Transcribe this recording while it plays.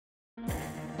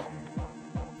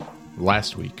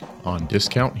last week on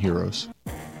Discount Heroes.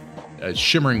 A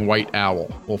shimmering white owl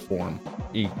will form.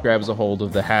 He grabs a hold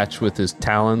of the hatch with his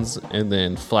talons and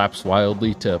then flaps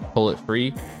wildly to pull it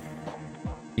free.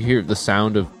 You hear the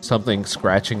sound of something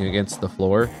scratching against the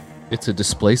floor. It's a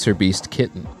displacer beast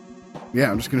kitten.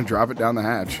 Yeah, I'm just going to drop it down the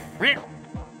hatch.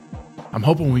 I'm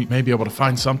hoping we may be able to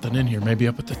find something in here, maybe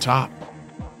up at the top.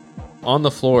 On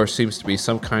the floor seems to be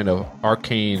some kind of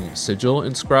arcane sigil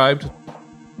inscribed.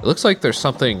 It looks like there's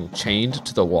something chained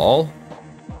to the wall.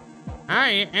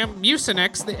 I am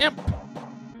Mucinex the Imp.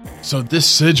 So this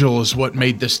sigil is what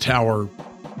made this tower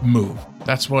move.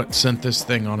 That's what sent this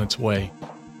thing on its way.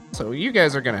 So you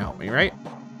guys are going to help me, right?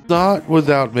 Not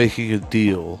without making a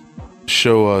deal.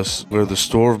 Show us where the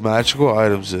store of magical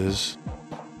items is.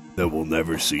 Then we'll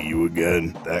never see you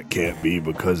again. That can't be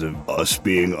because of us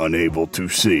being unable to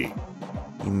see.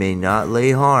 You may not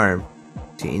lay harm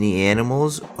to any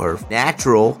animals or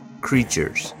natural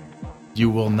creatures. You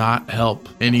will not help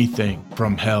anything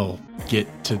from hell get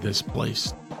to this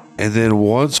place. And then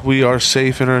once we are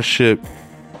safe in our ship,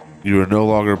 you are no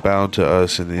longer bound to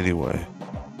us in any way.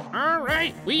 All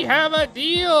right, we have a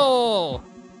deal.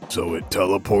 So it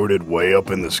teleported way up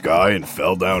in the sky and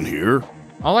fell down here?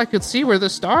 All I could see were the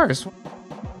stars.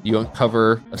 You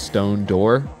uncover a stone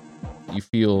door. You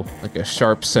feel like a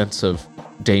sharp sense of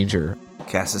danger.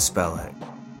 Cast a spell at it.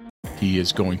 He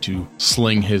is going to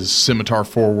sling his scimitar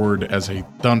forward as a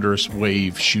thunderous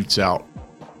wave shoots out.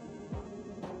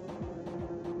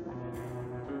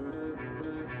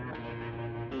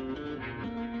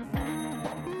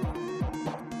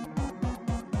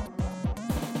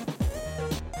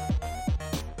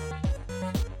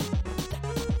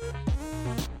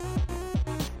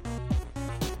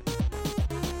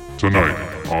 Tonight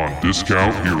on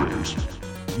Discount Heroes.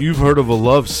 You've heard of a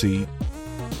love seat.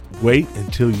 Wait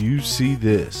until you see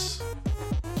this.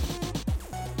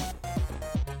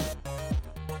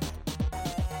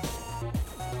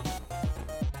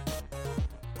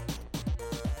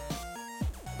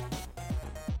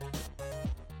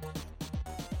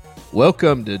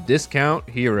 Welcome to Discount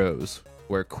Heroes,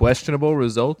 where questionable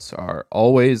results are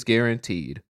always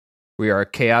guaranteed. We are a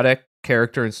chaotic,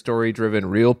 character and story-driven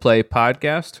real play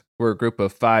podcast. We're a group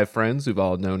of 5 friends who've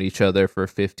all known each other for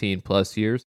 15 plus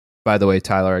years. By the way,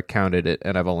 Tyler, I counted it,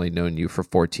 and I've only known you for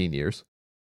 14 years.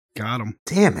 Got him.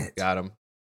 Damn it. Got him.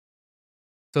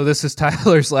 So this is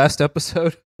Tyler's last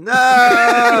episode.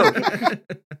 No!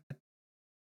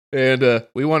 And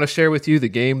we want to share with you the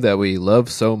game that we love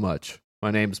so much.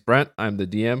 My name's Brent. I'm the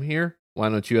DM here. Why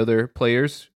don't you other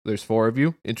players, there's 4 of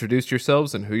you, introduce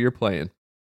yourselves and who you're playing.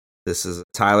 This is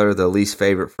Tyler, the least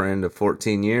favorite friend of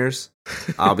 14 years.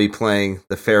 I'll be playing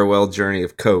the farewell journey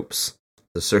of Copes,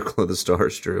 the Circle of the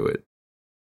Stars Druid.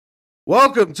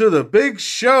 Welcome to the big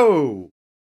show.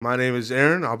 My name is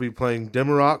Aaron. I'll be playing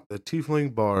Demarok, the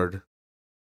Tiefling Bard.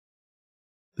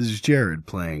 This is Jared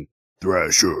playing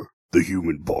Thrasher, the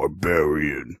human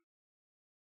barbarian.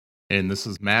 And this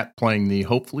is Matt playing the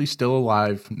hopefully still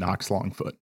alive Nox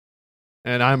Longfoot.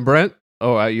 And I'm Brent.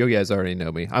 Oh, you guys already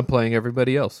know me. I'm playing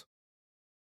everybody else.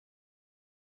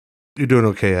 You're doing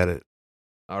okay at it.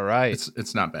 All right.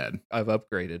 It's not bad. I've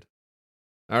upgraded.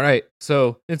 All right.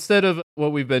 So instead of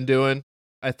what we've been doing,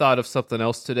 I thought of something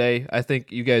else today. I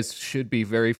think you guys should be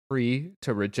very free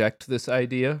to reject this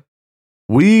idea.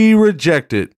 We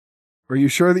reject it. Are you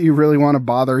sure that you really want to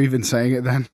bother even saying it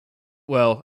then?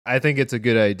 Well, I think it's a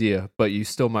good idea, but you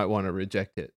still might want to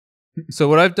reject it. So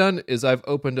what I've done is I've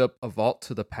opened up a vault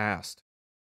to the past,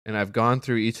 and I've gone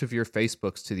through each of your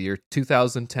Facebooks to the year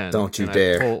 2010. Don't you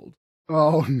dare.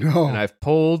 Oh, no. And I've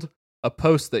pulled a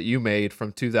post that you made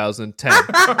from 2010.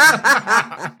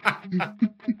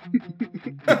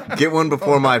 Get one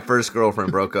before my first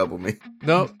girlfriend broke up with me.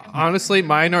 No, honestly,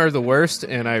 mine are the worst,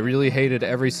 and I really hated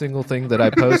every single thing that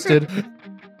I posted.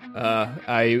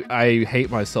 I hate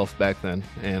myself back then,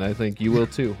 and I think you will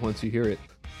too once you hear it.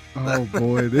 Oh,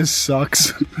 boy, this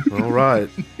sucks. All right.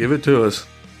 Give it to us.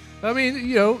 I mean,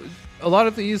 you know, a lot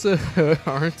of these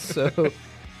aren't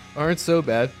so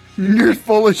bad. You're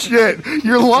full of shit.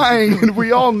 You're lying, and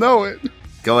we all know it.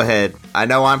 Go ahead. I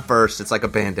know I'm first. It's like a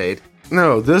Band-Aid.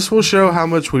 No, this will show how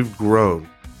much we've grown,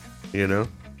 you know?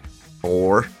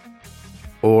 Or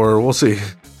we'll see.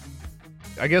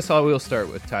 I guess I will start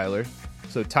with Tyler.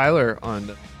 So Tyler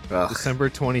on December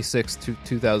 26th,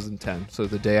 2010, so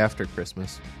the day after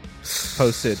Christmas,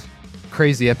 posted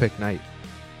Crazy Epic Night.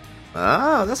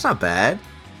 Oh, that's not bad.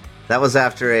 That was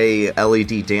after a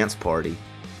LED dance party.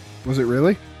 Was it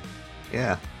really?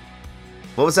 Yeah.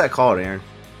 What was that called, Aaron?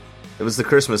 It was the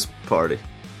Christmas party.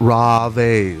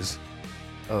 Raves.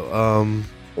 Oh,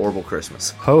 Horrible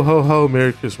Christmas. Ho, ho, ho,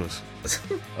 Merry Christmas.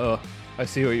 Oh, I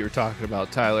see what you were talking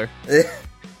about, Tyler.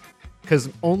 Because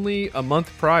only a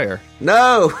month prior,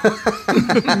 No!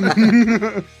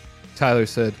 Tyler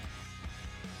said,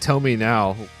 "Tell me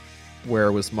now,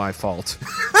 where was my fault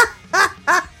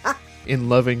in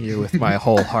loving you with my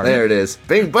whole heart?" There it is.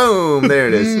 Bing, boom! There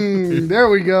it is. There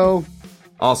we go.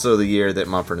 Also the year that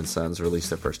Mumford & Sons released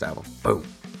their first album. Boom.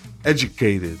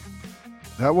 Educated.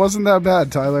 That wasn't that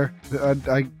bad, Tyler.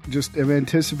 I just am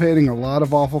anticipating a lot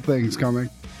of awful things coming,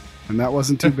 and that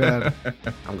wasn't too bad.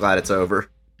 I'm glad it's over.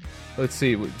 Let's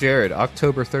see, Jared,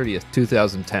 October 30th,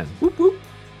 2010. Whoop, whoop.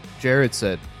 Jared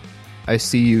said, "I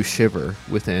see you shiver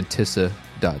with Antissa ...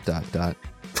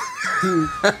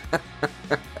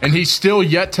 And he's still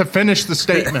yet to finish the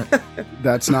statement.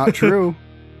 That's not true.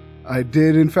 I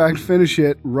did, in fact, finish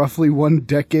it roughly 1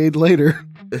 decade later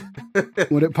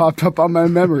when it popped up on my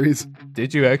memories.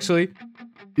 Did you actually?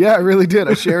 Yeah, I really did.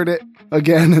 I shared it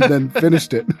again and then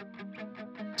finished it.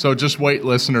 So just wait,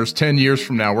 listeners. 10 years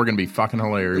from now, we're going to be fucking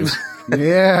hilarious.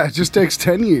 Yeah, it just takes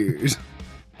 10 years.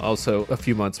 Also, a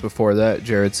few months before that,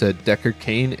 Jared said, "Deckard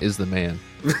Cain is the man."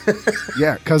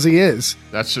 Yeah, because he is.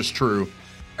 That's just true.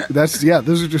 Those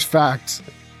are just facts.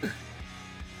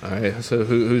 All right, so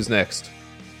who's next?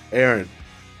 Aaron.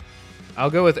 I'll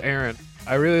go with Aaron.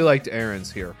 I really liked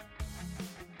Aaron's here.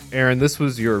 Aaron, this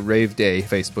was your Rave Day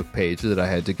Facebook page that I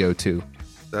had to go to.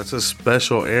 That's a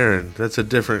special Aaron. That's a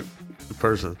different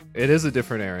person. It is a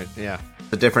different Aaron, yeah.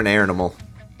 A different animal.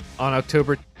 On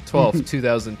October 12th,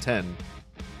 2010,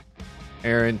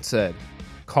 Aaron said,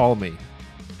 "Call me."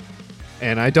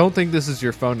 And I don't think this is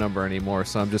your phone number anymore,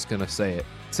 so I'm just going to say it.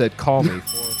 It said, "Call me,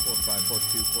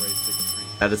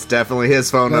 445-424-4863. That is definitely his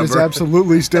phone That is number.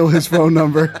 absolutely still his phone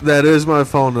number. That is my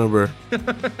phone number.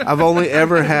 I've only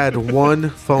ever had one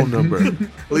phone number.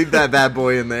 Leave that bad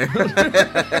boy in there.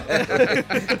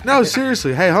 No,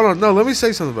 seriously. Hey, hold on. No, let me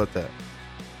say something about that.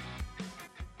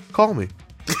 Call me.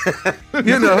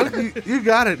 You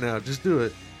got it now. Just do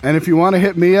it. And if you want to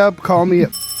hit me up, call me at...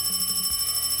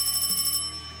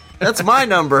 That's my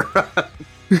number.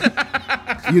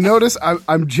 You notice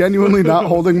I'm genuinely not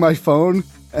holding my phone,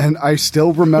 and I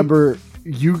still remember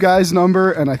you guys'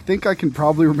 number, and I think I can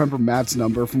probably remember Matt's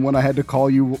number from when I had to call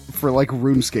you for like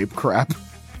RuneScape crap.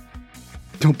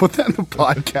 Don't put that in the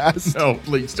podcast. Oh,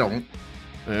 please don't.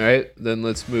 All right, then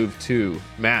let's move to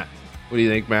Matt. What do you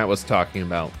think Matt was talking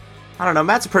about? I don't know.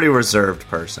 Matt's a pretty reserved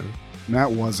person.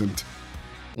 Matt wasn't.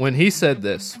 When he said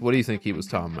this, what do you think he was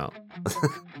talking about?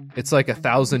 It's like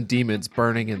 1,000 demons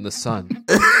burning in the sun.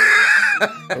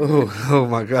 Oh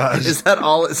my gosh. Is that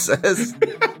all it says?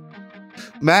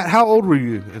 Matt, how old were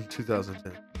you in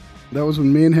 2010? That was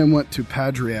when me and him went to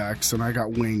Padriax, and I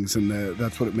got wings, and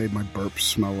that's what it made my burps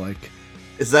smell like.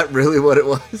 Is that really what it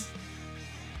was?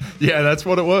 Yeah, that's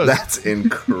what it was. That's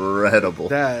incredible.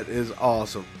 That is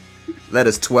awesome. That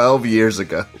is 12 years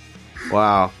ago.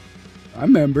 Wow. I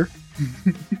remember.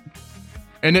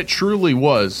 And it truly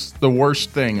was the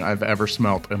worst thing I've ever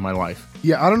smelt in my life.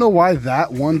 Yeah, I don't know why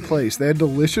that one place, they had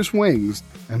delicious wings,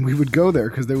 and we would go there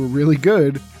because they were really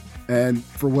good. And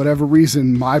for whatever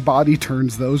reason, my body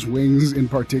turns those wings in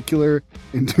particular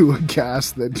into a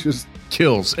gas that just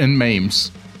Kills and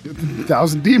maims.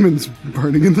 1,000 demons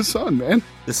burning in the sun, man.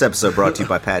 This episode brought to you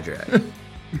by Padrac.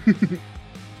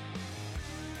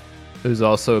 There's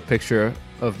also a picture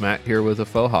of Matt here with a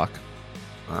faux hawk.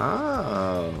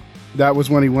 Oh. That was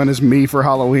when he went as me for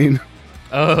Halloween.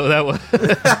 Oh, that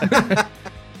was...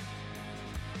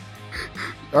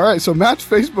 All right, so Matt's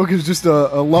Facebook is just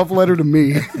a love letter to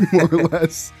me, more or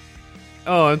less.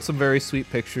 Oh, and some very sweet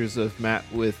pictures of Matt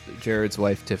with Jared's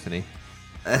wife, Tiffany.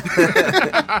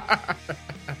 That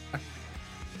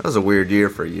was a weird year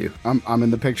for you. I'm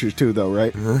in the pictures too, though,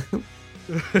 right?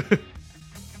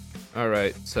 All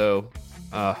right, so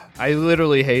I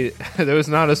literally hate... There was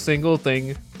not a single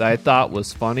thing that I thought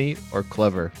was funny or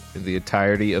clever in the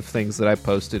entirety of things that I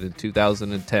posted in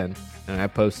 2010. And I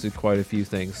posted quite a few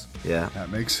things. Yeah.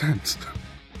 That makes sense.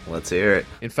 Let's hear it.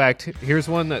 In fact, here's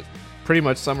one that pretty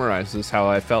much summarizes how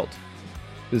I felt.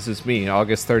 This is me,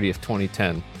 August 30th,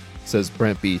 2010. It says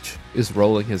Brent Beach is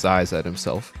rolling his eyes at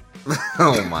himself.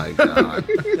 Oh my god.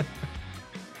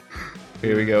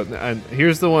 Here we go. And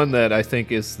here's the one that I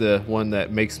think is the one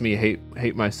that makes me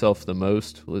hate myself the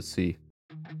most. Let's see.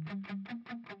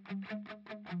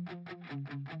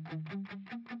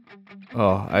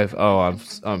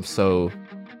 I'm so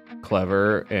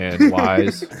clever and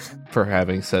wise for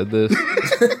having said this.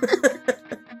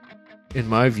 In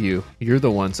my view, you're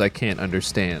the ones I can't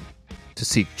understand. To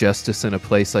seek justice in a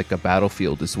place like a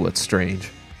battlefield is what's strange.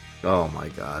 Oh my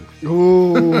god.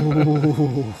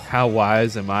 Ooh. How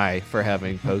wise am I for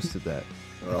having posted that?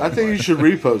 I think you should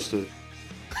repost it.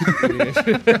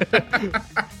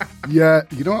 Yeah,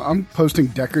 you know what? I'm posting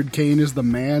Deckard Cain is the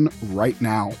man right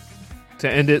now. To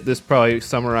end it, this probably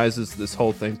summarizes this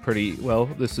whole thing pretty well.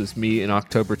 This is me in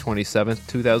October 27th,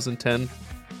 2010.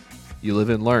 You live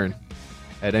and learn.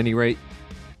 At any rate,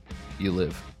 you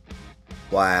live.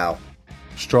 Wow.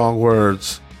 Strong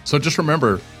words. So just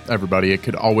remember, everybody, it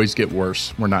could always get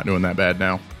worse. We're not doing that bad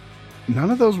now.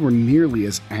 None of those were nearly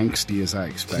as angsty as I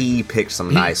expected. He picked some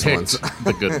He nice picked ones.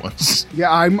 the good ones.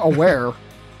 Yeah, I'm aware.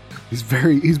 He's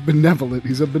benevolent.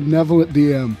 He's a benevolent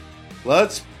DM.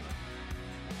 Let's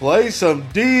play some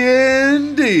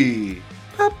D&D.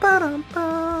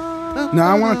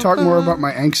 Now I want to talk more about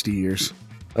my angsty years.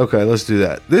 Okay, let's do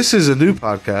that. This is a new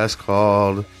podcast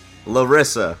called...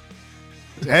 Larissa.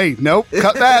 Hey, nope,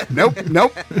 cut that. Nope.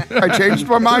 I changed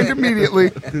my mind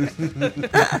immediately.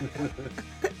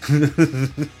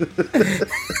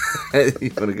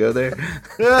 You want to go there?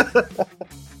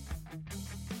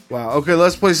 Wow, okay,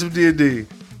 let's play some D&D.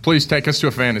 Please take us to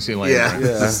a fantasy land. Yeah. Ryan.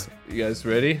 Yeah, You guys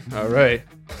ready? All right.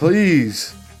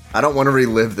 please. I don't want to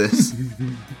relive this.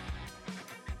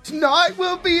 Tonight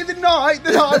will be the night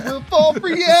that I will fall for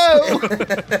you.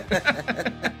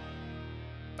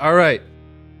 All right.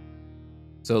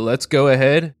 So let's go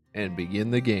ahead and begin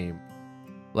the game.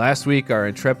 Last week, our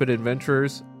intrepid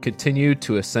adventurers continued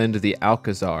to ascend the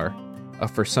Alcazar, a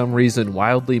for some reason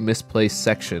wildly misplaced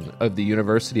section of the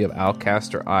University of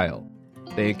Alcaster Isle.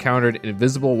 They encountered an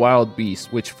invisible wild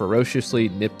beast which ferociously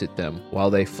nipped at them while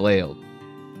they flailed.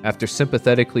 After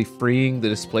sympathetically freeing the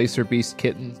displacer beast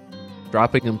kittens,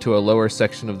 dropping them to a lower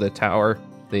section of the tower,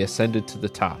 they ascended to the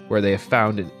top, where they have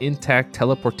found an intact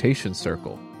teleportation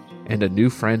circle and a new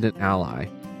friend and ally,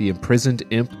 the imprisoned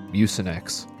imp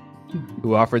Mucinex,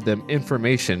 who offered them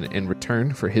information in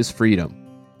return for his freedom.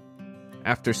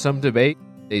 After some debate,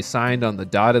 they signed on the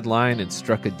dotted line and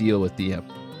struck a deal with the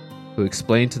imp, who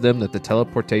explained to them that the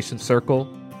teleportation circle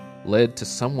led to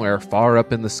somewhere far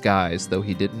up in the skies, though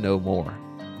he didn't know more.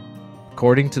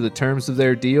 According to the terms of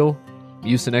their deal,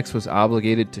 Mucinex was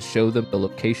obligated to show them the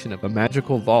location of a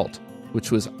magical vault,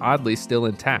 which was oddly still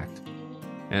intact.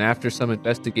 And after some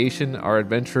investigation, our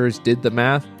adventurers did the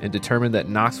math and determined that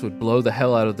Nox would blow the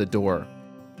hell out of the door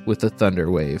with a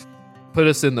thunder wave. Put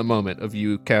us in the moment of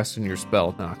you casting your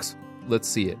spell, Nox. Let's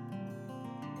see it.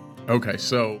 Okay,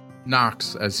 so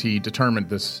Nox, as he determined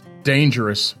this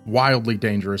dangerous, wildly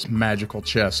dangerous magical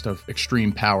chest of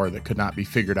extreme power that could not be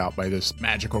figured out by this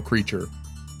magical creature,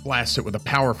 blasts it with a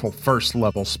powerful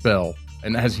first-level spell.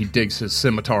 And as he digs his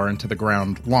scimitar into the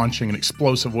ground, launching an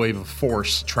explosive wave of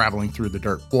force traveling through the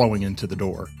dirt, blowing into the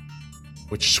door,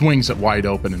 which swings it wide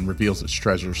open and reveals its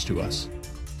treasures to us.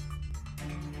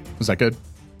 Was that good?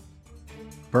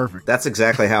 Perfect. That's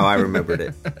exactly how I remembered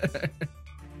it.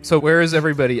 So where is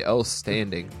everybody else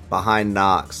standing? Behind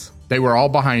Nox. They were all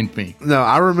behind me. No,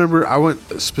 I remember I went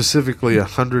specifically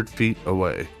 100 feet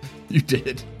away. You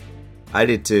did. I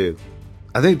did too.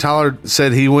 I think Tyler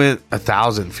said he went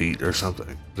 1,000 feet or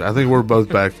something. I think we're both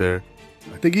back there.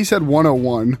 I think he said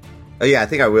 101. Oh, yeah, I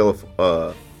think I will.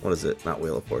 What is it? Not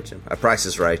Wheel of Fortune. I Price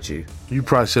is Right you. You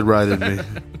probably said right at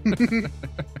me.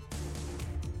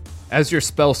 As your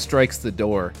spell strikes the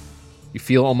door, you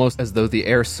feel almost as though the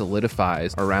air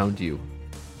solidifies around you.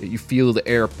 You feel the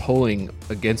air pulling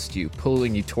against you,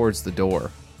 pulling you towards the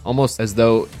door, almost as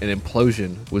though an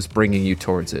implosion was bringing you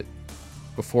towards it.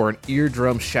 Before an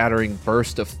eardrum-shattering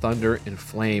burst of thunder and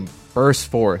flame bursts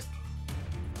forth.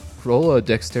 Roll a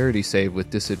dexterity save with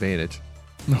disadvantage.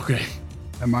 Okay.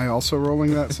 Am I also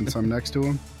rolling that since I'm next to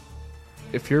him?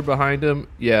 If you're behind him,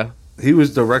 yeah. He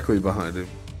was directly behind him.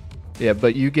 Yeah,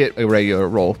 but you get a regular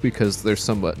roll because there's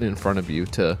someone in front of you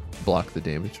to block the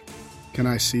damage. Can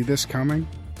I see this coming?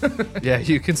 Yeah,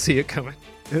 you can see it coming.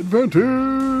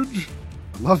 Advantage!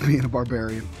 I love being a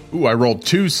barbarian. Ooh, I rolled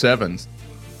 2 7s.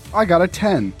 I got a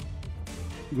 10.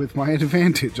 With my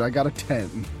advantage, I got a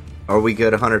 10. Are we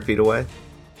good 100 feet away?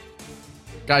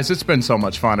 Guys, it's been so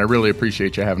much fun. I really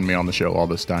appreciate you having me on the show all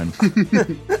this time.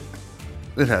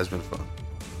 It has been fun.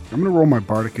 I'm going to roll my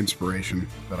bardic inspiration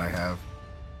that I have.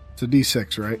 It's a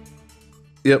d6, right?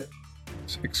 Yep.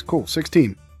 6. Cool.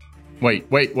 16.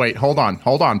 Wait. Hold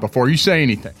on. Before you say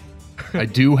anything, I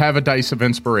do have a dice of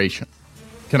inspiration.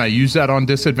 Can I use that on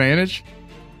disadvantage?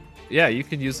 Yeah, you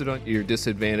can use it on your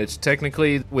disadvantage.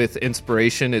 Technically, with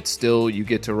inspiration, it's still you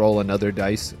get to roll another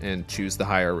dice and choose the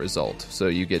higher result. So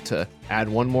you get to add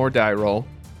one more die roll,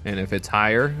 and if it's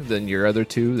higher than your other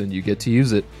two, then you get to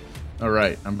use it. All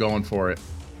right, I'm going for it.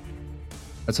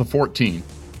 That's a 14.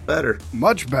 Better.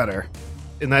 Much better.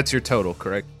 And that's your total,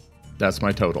 correct? That's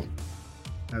my total.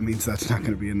 That means that's not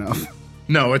going to be enough.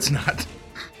 No, it's not.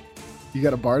 You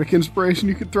got a bardic inspiration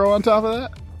you could throw on top of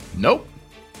that? Nope.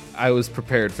 I was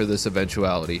prepared for this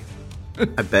eventuality.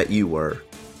 I bet you were.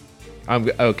 I'm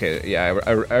okay. Yeah,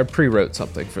 I pre-wrote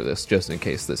something for this just in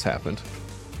case this happened.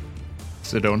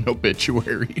 Sedona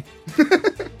obituary.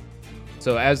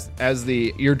 So as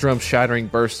the eardrum-shattering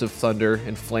burst of thunder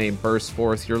and flame bursts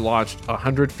forth, you're launched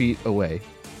 100 feet away.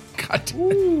 God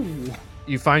damn it.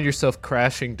 You find yourself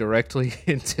crashing directly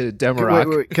into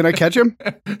Demarok. Wait. Can I catch him?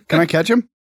 Can I catch him?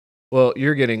 Well,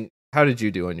 you're getting... How did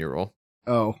you do on your roll?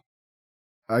 Oh,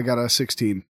 I got a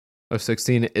 16. A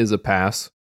 16 is a pass.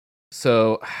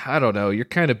 So, I don't know. You're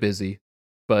kind of busy,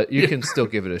 but you can still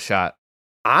give it a shot.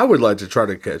 I would like to try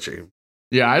to catch him.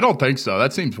 Yeah, I don't think so.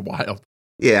 That seems wild.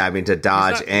 Yeah, I mean, to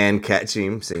dodge not- and catch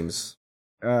him seems...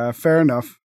 Fair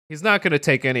enough. He's not going to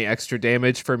take any extra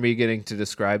damage for me getting to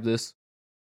describe this.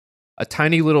 A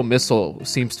tiny little missile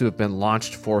seems to have been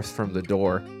launched forth from the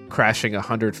door, crashing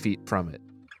 100 feet from it.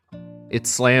 It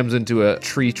slams into a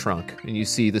tree trunk, and you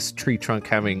see this tree trunk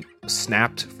having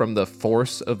snapped from the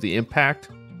force of the impact.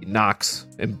 Nox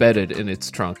embedded in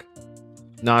its trunk.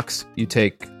 Nox, you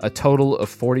take a total of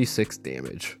 46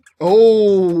 damage.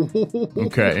 Oh!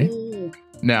 Okay.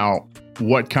 Now,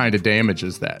 what kind of damage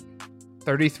is that?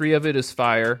 33 of it is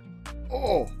fire,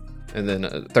 Oh! and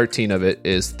then 13 of it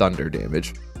is thunder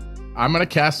damage. I'm going to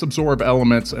cast Absorb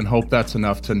Elements and hope that's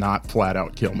enough to not flat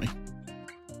out kill me.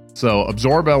 So,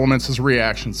 Absorb Elements is a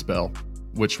reaction spell,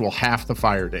 which will half the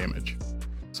fire damage.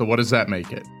 So, what does that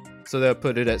make it? So that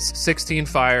put it at 16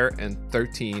 fire and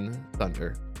 13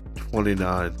 thunder.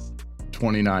 29.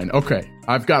 29. Okay.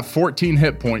 I've got 14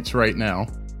 hit points right now.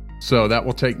 So, that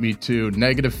will take me to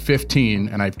negative 15,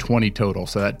 and I have 20 total.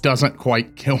 So, that doesn't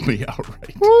quite kill me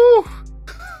outright. Woo!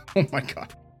 Oh my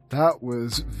God. That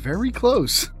was very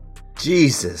close.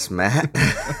 Jesus, Matt.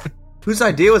 Whose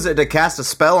idea was it to cast a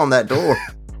spell on that door?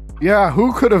 Yeah,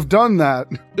 who could have done that?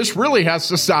 This really has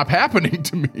to stop happening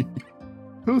to me.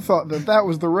 Who thought that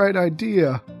was the right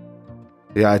idea?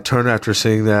 Yeah, I turn after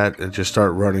seeing that and just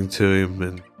start running to him.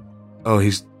 And oh,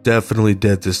 he's definitely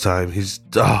dead this time.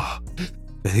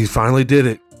 And he finally did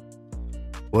it.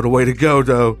 What a way to go,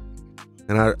 though.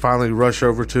 And I finally rush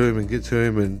over to him and get to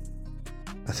him. And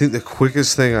I think the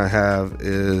quickest thing I have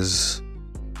is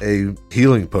a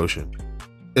healing potion.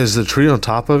 Is the tree on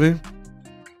top of him?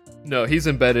 No, he's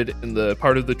embedded in the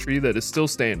part of the tree that is still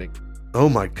standing. Oh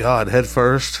my God, head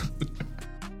first.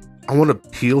 I want to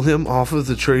peel him off of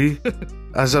the tree,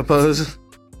 I suppose,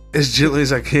 as gently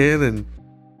as I can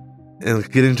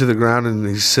and get him to the ground, and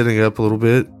he's sitting up a little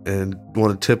bit and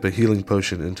want to tip a healing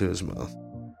potion into his mouth.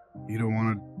 You don't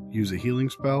want to use a healing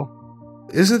spell?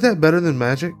 Isn't that better than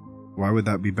magic? Why would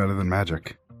that be better than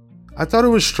magic? I thought it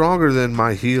was stronger than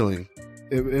my healing.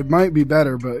 It might be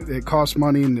better, but it costs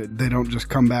money and they don't just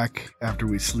come back after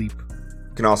we sleep.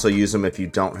 You can also use them if you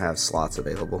don't have slots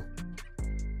available.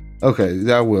 Okay,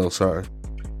 I will, sorry.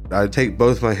 I take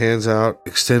both my hands out,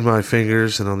 extend my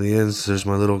fingers, and on the ends there's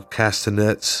my little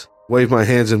castanets. Wave my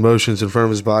hands in motions in front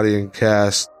of his body and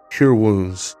cast Cure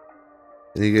Wounds.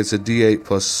 And he gets a D8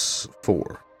 plus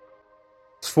 4.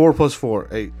 It's 4 plus 4,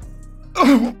 8.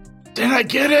 Oh, did I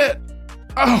get it?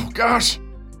 Oh, gosh.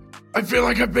 I feel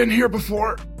like I've been here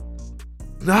before.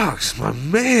 Nox, my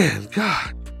man,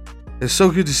 God. It's so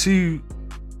good to see you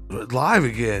live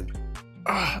again.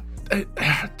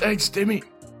 Thanks, Timmy.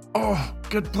 Oh,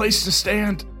 good place to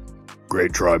stand.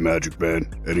 Great try, Magic Man.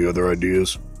 Any other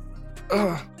ideas?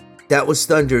 That was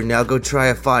thunder. Now go try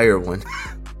a fire one.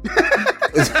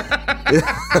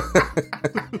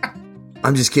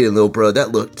 I'm just kidding, little bro.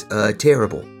 That looked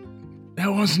terrible. That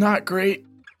was not great.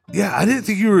 Yeah, I didn't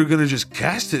think you were going to just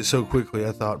cast it so quickly.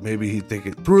 I thought maybe he'd think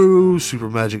it through, super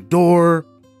magic door,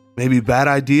 maybe bad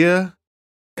idea.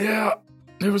 Yeah,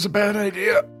 it was a bad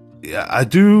idea. Yeah, I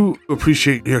do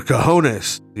appreciate your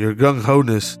cojones, your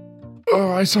gung-ho-ness.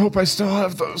 Oh, I hope I still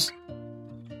have those.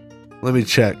 Let me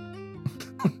check.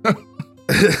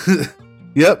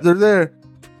 Yep, they're there.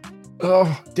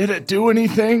 Oh, did it do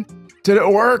anything? Did it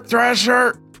work,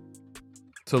 Thrasher?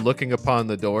 So looking upon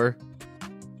the door,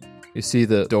 you see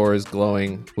the door is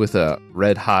glowing with a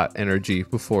red-hot energy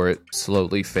before it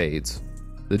slowly fades.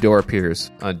 The door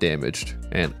appears undamaged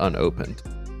and unopened.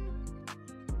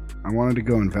 I wanted to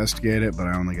go investigate it, but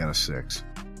I only got a 6.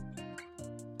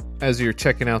 As you're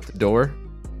checking out the door,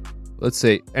 let's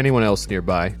say anyone else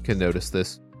nearby can notice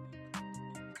this.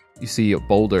 You see a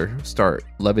boulder start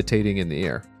levitating in the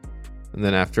air. And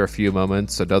then after a few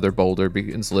moments, another boulder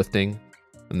begins lifting,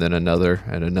 and then another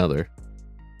and another.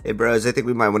 Hey, bros, I think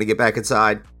we might want to get back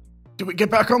inside. Do we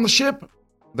get back on the ship?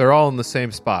 They're all in the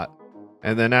same spot.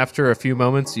 And then after a few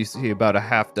moments, you see about a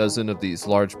half dozen of these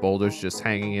large boulders just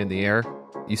hanging in the air.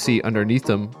 You see underneath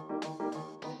them,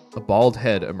 a bald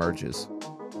head emerges.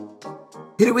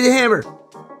 Hit it with a hammer.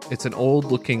 It's an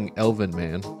old-looking elven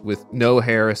man with no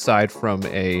hair aside from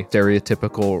a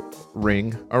stereotypical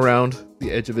ring around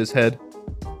the edge of his head.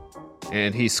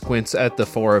 And he squints at the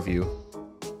four of you.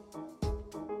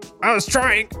 I was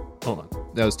trying... Hold on.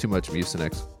 That was too much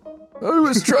Mucinex. I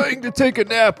was trying to take a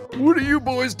nap. What are you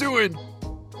boys doing?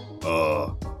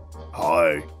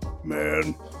 Hi,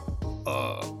 man.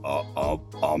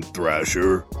 I'm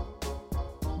Thrasher.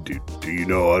 Do you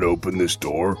know how to open this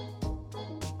door?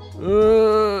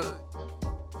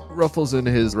 Ruffles in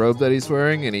his robe that he's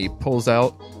wearing, and he pulls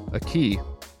out a key,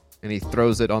 and he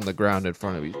throws it on the ground in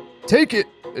front of you. Take it,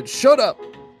 and shut up!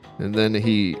 And then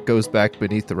he goes back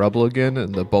beneath the rubble again,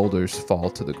 and the boulders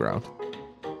fall to the ground.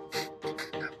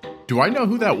 Do I know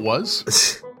who that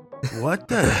was? What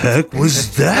the heck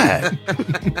was that?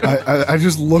 I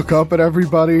just look up at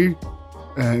everybody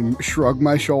and shrug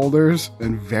my shoulders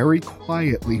and very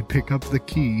quietly pick up the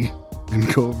key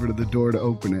and go over to the door to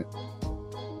open it.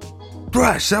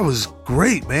 Thrash, that was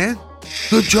great, man.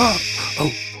 Good job.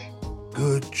 Oh,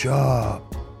 good job.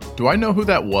 Do I know who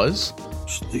that was?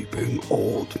 Sleeping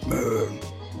old man.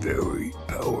 Very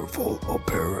powerful,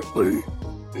 apparently.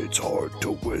 It's hard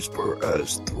to whisper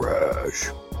as Thrash.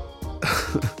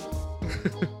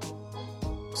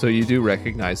 So you do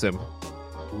recognize him.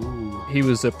 He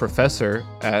was a professor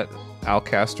at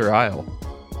Alcaster Isle.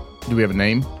 Do we have a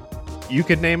name? You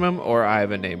could name him, or I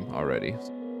have a name already.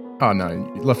 Oh,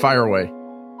 no. Fire away.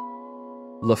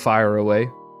 LaFire Away.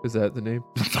 Is that the name?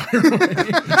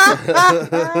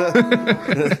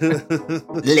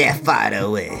 Left fire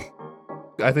away.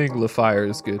 I think LaFire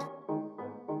is good.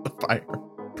 Fire.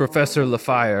 Professor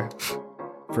LaFire.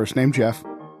 First name Jeff.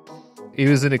 He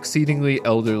was an exceedingly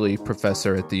elderly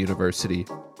professor at the university.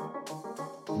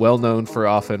 Well known for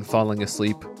often falling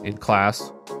asleep in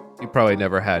class. You probably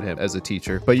never had him as a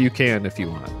teacher, but you can if you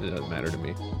want. It doesn't matter to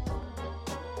me.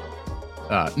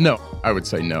 No, I would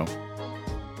say no.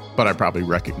 But I probably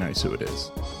recognize who it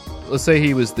is. Let's say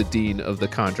he was the dean of the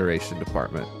conjuration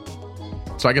department.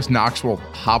 So I guess Nox will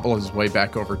hobble his way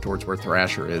back over towards where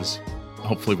Thrasher is,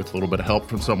 hopefully with a little bit of help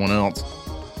from someone else.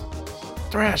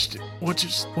 Thrash, what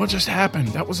just happened?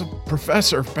 That was a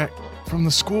professor back from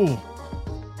the school.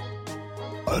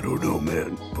 I don't know,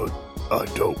 man, but I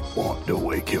don't want to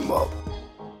wake him up.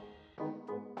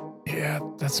 Yeah,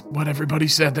 that's what everybody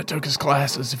said that took his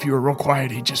classes. If you were real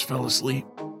quiet, he just fell asleep.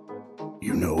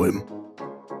 You know him?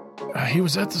 He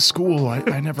was at the school.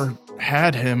 I never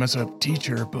had him as a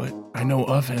teacher, but I know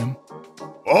of him.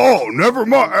 Oh, never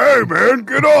mind. Hey, man,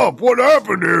 get up. What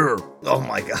happened here? Oh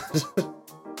my god.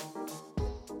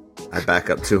 I back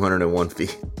up 201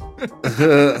 feet.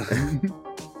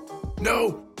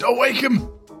 No, don't wake him.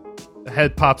 The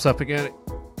head pops up again.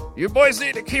 You boys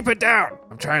need to keep it down.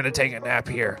 I'm trying to take a nap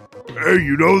here. Hey,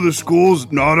 you know the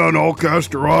school's not on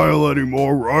Alcaster Isle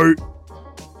anymore, right?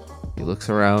 He looks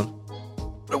around.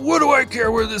 What do I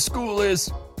care where this school is?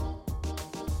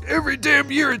 Every damn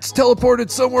year it's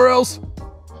teleported somewhere else.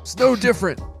 It's no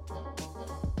different.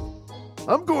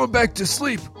 I'm going back to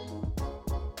sleep.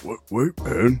 Wait,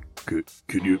 man.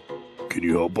 Can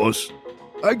you help us?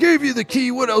 I gave you the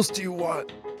key. What else do you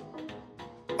want?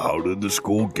 How did the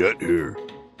school get here?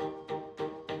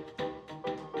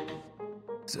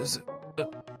 Says,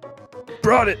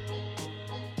 brought it.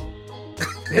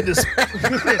 And this.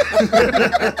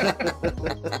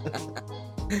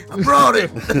 I brought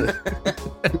it.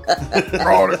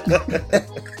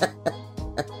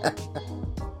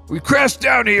 We crashed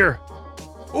down here.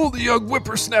 All the young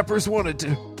whippersnappers wanted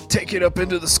to take it up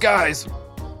into the skies.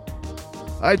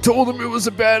 I told them it was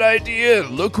a bad idea,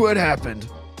 and look what happened.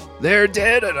 They're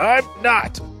dead, and I'm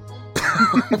not.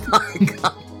 Oh my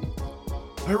god.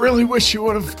 I really wish you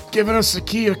would have given us the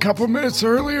key a couple minutes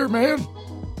earlier, man.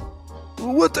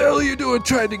 Well, what the hell are you doing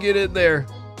trying to get in there?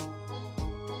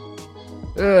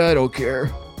 I don't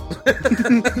care.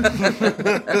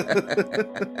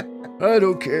 I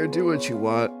don't care. Do what you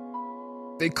want.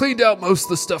 They cleaned out most of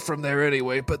the stuff from there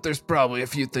anyway, but there's probably a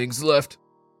few things left.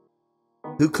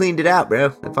 Who cleaned it out,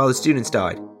 bro? If all the students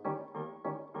died.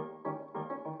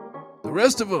 The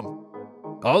rest of them.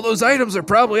 All those items are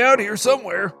probably out here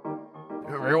somewhere.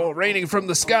 They're all raining from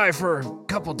the sky for a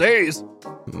couple days.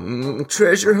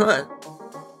 Treasure hunt.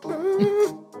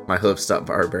 My hooves stopped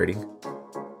vibrating.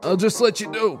 I'll just let you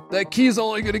know, that key's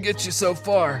only gonna get you so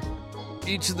far.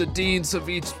 Each of the deans of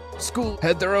each school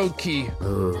had their own key.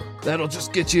 Ugh. That'll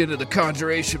just get you into the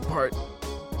conjuration part.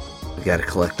 We gotta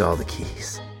collect all the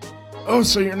keys. Oh,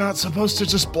 so you're not supposed to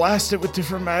just blast it with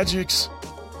different magics?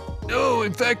 No,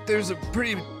 in fact, there's a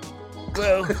pretty...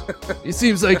 Well, it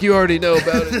seems like you already know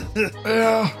about it.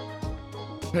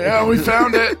 Yeah, we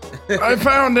found it. I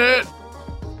found it.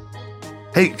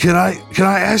 Hey, can I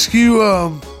ask you,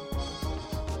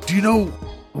 do you know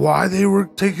why they were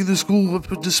taking the school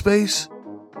up into space?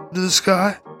 Into the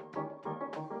sky?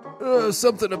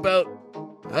 Something about...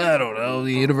 I don't know,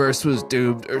 the universe was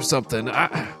doomed or something.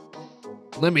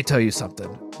 Let me tell you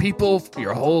something. People,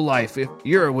 your whole life, if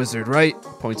you're a wizard, right?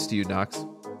 Points to you, Nox.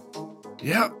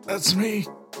 Yeah, that's me.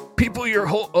 People, your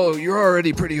whole... Oh, you're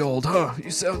already pretty old, huh? You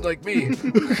sound like me.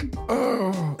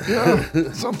 Oh,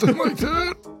 yeah, something like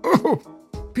that. Oh.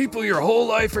 People your whole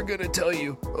life are gonna tell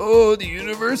you, oh, the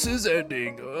universe is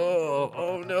ending.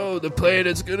 Oh no, the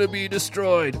planet's gonna be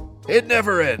destroyed. It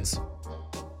never ends.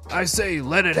 I say,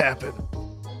 let it happen.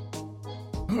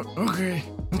 Okay,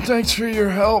 well, thanks for your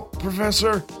help,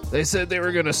 Professor. They said they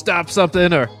were gonna stop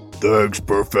something or Thanks,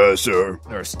 Professor.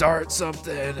 start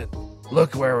something, and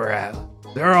look where we're at.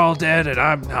 They're all dead and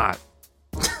I'm not.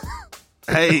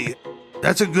 Hey,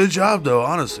 that's a good job, though,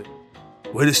 honestly.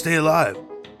 Way to stay alive.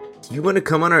 You want to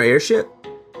come on our airship?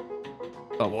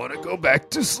 I want to go back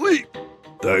to sleep.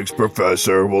 Thanks,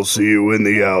 Professor. We'll see you in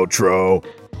the outro.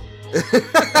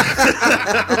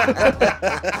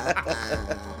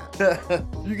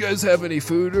 You guys have any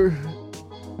food or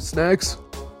snacks?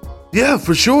 Yeah,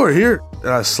 for sure. Here.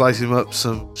 And I slice him up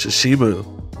some shishimu.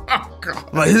 Oh, God.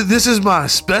 This is my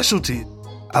specialty.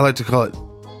 I like to call it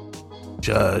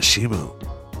shishimu.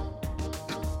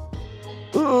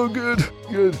 Oh,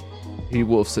 good. He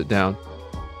wolfs it down.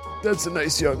 That's a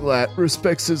nice young lad.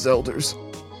 Respects his elders.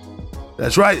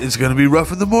 That's right. It's going to be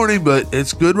rough in the morning, but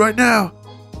it's good right now.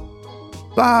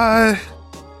 Bye.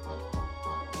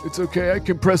 It's okay. I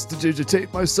can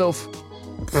prestidigitate myself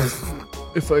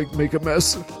if I make a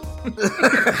mess.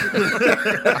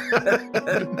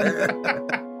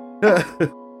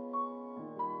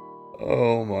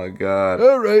 Oh my god.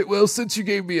 All right. Well, since you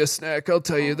gave me a snack, I'll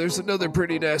tell you. There's another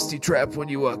pretty nasty trap when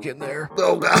you walk in there.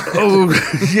 Oh god. Oh,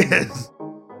 yes.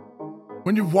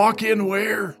 When you walk in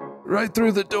where? Right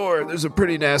through the door. There's a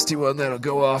pretty nasty one that'll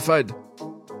go off. I'd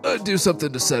do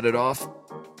something to set it off.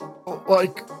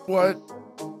 Like what?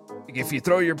 If you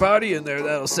throw your body in there,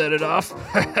 that'll set it off.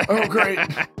 Oh, great.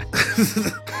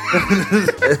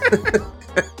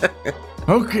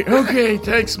 Okay,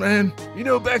 thanks, man. You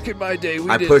know, back in my day,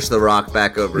 I pushed the rock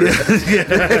back over it.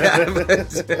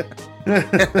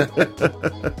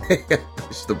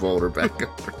 Push the boulder back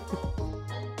over.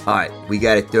 Alright, we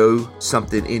gotta throw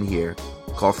something in here.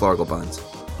 Call Flargle Buns.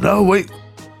 No, wait.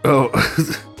 Oh.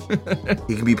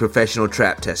 He can be professional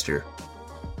trap tester.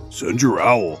 Send your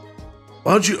owl.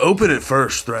 Why don't you open it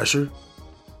first, Thresher?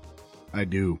 I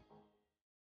do.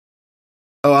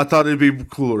 Oh, I thought it'd be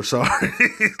cooler. Sorry.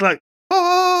 Like,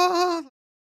 oh.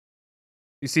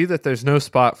 You see that there's no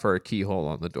spot for a keyhole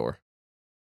on the door.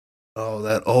 Oh,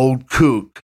 that old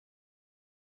kook.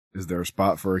 Is there a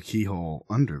spot for a keyhole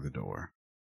under the door?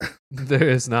 There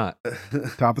is not.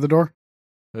 Top of the door?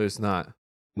 There's not.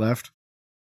 Left?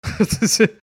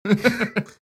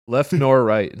 Left nor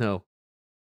right, no.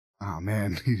 Oh,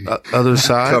 man. Other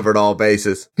side? Covered all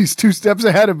bases. He's 2 steps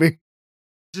ahead of me.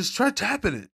 Just try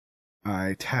tapping it.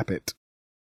 I tap it.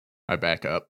 I back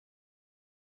up.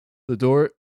 The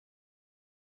door,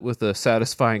 with a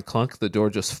satisfying clunk, the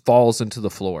door just falls into the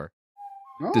floor.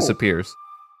 Oh. Disappears.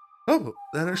 Oh,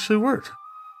 that actually worked.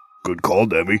 Good call,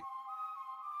 Debbie.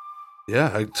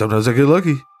 Yeah, sometimes I get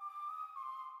lucky.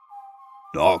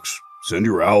 Nox, send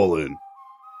your owl in.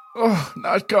 Oh,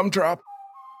 not Gumdrop.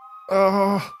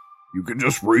 Oh, You can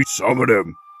just re-summon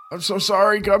him. I'm so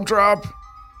sorry, Gumdrop.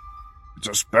 It's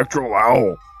a spectral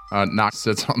owl. Nox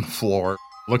sits on the floor,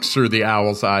 looks through the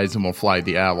owl's eyes, and will fly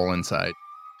the owl inside.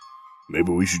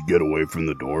 Maybe we should get away from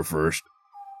the door first.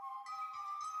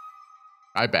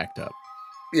 I backed up.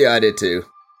 Yeah, I did too.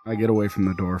 I get away from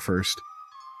the door first.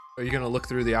 Are you going to look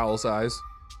through the owl's eyes?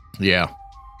 Yeah.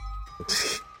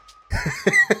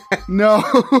 No.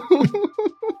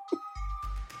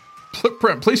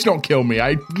 Brent, please don't kill me.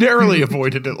 I narrowly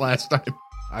avoided it last time.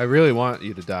 I really want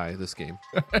you to die this game.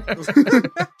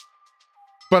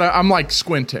 But I'm like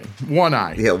squinting. One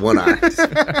eye. Yeah, one eye.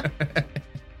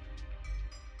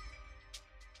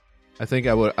 I think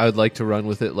I would like to run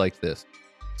with it like this.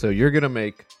 So you're going to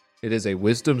make it is a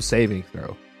wisdom saving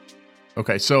throw.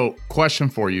 Okay, so question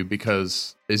for you,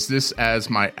 because is this as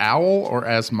my owl or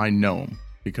as my gnome?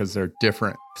 Because they're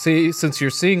different. See, since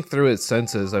you're seeing through its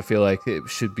senses, I feel like it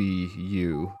should be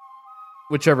you.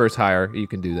 Whichever is higher, you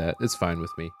can do that. It's fine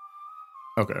with me.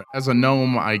 Okay. As a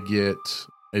gnome, I get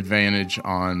advantage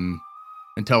on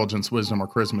intelligence, wisdom, or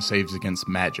charisma saves against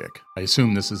magic. I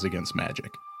assume this is against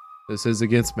magic. This is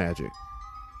against magic.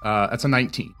 That's a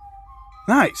 19.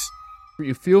 Nice.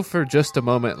 You feel for just a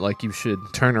moment like you should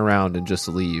turn around and just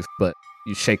leave, but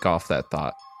you shake off that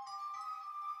thought.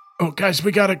 Oh, guys,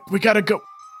 we gotta go.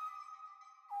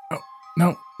 Oh,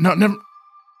 no,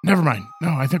 never mind. No,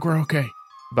 I think we're okay.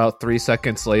 About 3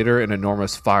 seconds later, an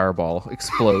enormous fireball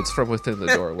explodes from within the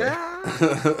doorway.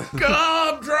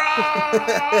 Gumdrop!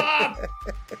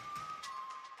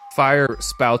 Fire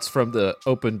spouts from the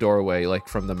open doorway like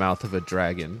from the mouth of a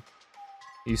dragon.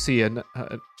 You see a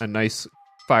nice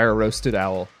fire-roasted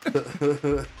owl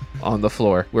on the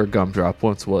floor where Gumdrop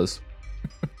once was.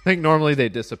 I think normally they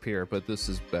disappear, but this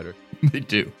is better. They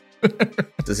do.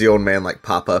 Does the old man like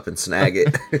pop up and snag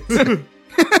it?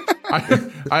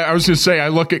 I was going to say, I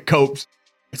look at Copes.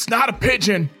 It's not a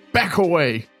pigeon. Back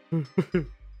away.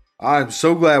 I'm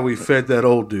so glad we fed that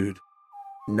old dude.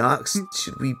 Nox,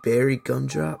 should we bury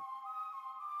Gumdrop?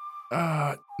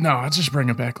 No, I'll just bring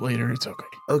it back later. It's okay.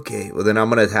 Okay, well then I'm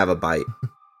gonna have a bite.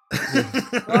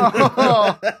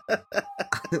 Oh.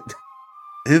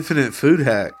 Infinite food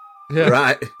hack. Yeah.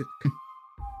 Right.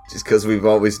 Just because we've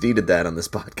always needed that on this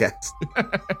podcast.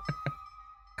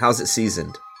 How's it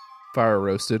seasoned? Fire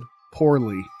roasted.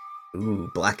 Poorly. Ooh,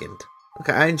 blackened.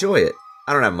 Okay, I enjoy it.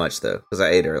 I don't have much though, because I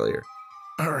ate earlier.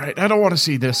 All right, I don't want to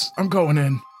see this. I'm going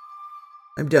in.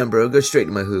 I'm done, bro. Go straight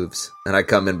to my hooves. And I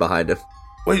come in behind him.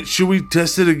 Wait, should we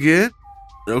test it again?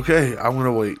 Okay, I'm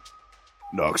gonna wait.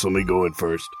 Nox, let me go in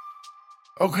first.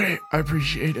 Okay, I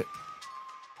appreciate it.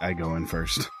 I go in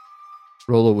first.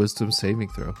 Roll a wisdom saving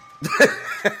throw.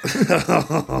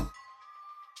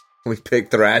 We picked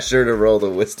Thrasher to roll the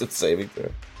wisdom saving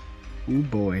throw. Oh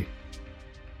boy.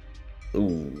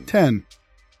 Ooh. 10.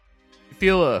 You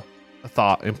feel a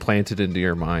thought implanted into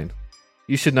your mind.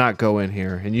 You should not go in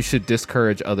here, and you should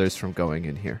discourage others from going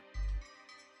in here.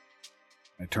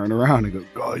 I turn around and go,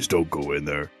 Guys, don't go in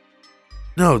there.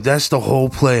 No, that's the whole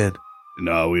plan.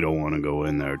 No, we don't want to go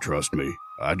in there, trust me.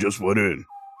 I just went in.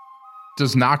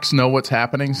 Does Nox know what's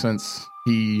happening since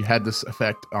he had this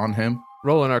effect on him?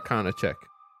 Roll an Arcana check.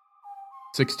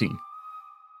 16.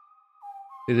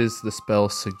 It is the spell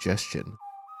Suggestion.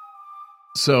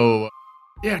 So,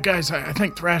 yeah, guys, I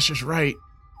think Thrash is right.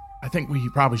 I think we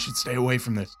probably should stay away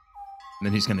from this. And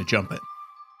then he's going to jump it.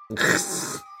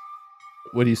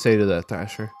 What do you say to that,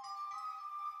 Thrasher?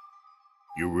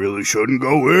 You really shouldn't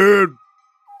go in.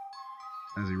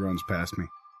 as he runs past me.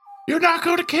 You're not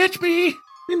going to catch me.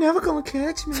 You're never gonna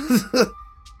catch me.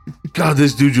 God,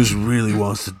 this dude just really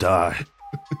wants to die.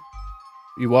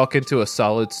 You walk into a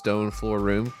solid stone floor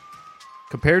room.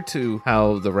 Compared to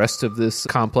how the rest of this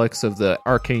complex of the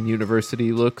Arcane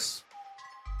University looks,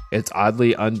 it's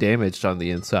oddly undamaged on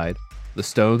the inside. The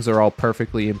stones are all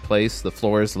perfectly in place. The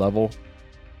floor is level.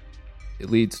 It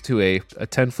leads to a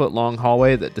 10-foot long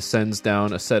hallway that descends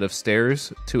down a set of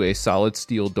stairs to a solid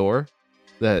steel door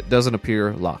that doesn't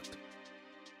appear locked.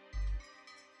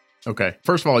 Okay.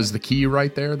 First of all, is the key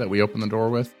right there that we opened the door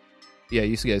with? Yeah,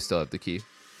 you guys still have the key.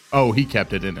 Oh, he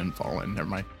kept it in and fall in. Never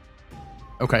mind.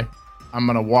 Okay. I'm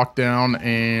going to walk down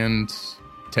and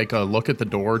take a look at the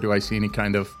door. Do I see any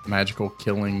kind of magical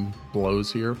killing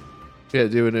blows here? Yeah,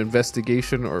 do an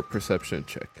investigation or perception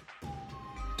check.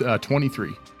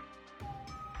 23.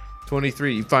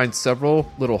 23, you find several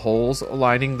little holes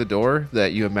lining the door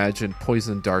that you imagine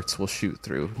poison darts will shoot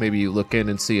through. Maybe you look in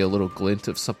and see a little glint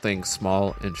of something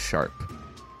small and sharp.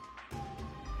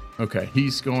 Okay,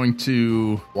 he's going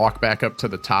to walk back up to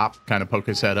the top, kind of poke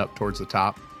his head up towards the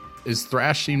top. Is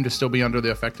Thrash seem to still be under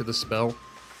the effect of the spell?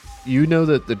 You know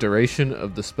that the duration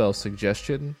of the spell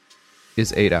Suggestion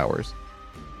is 8 hours.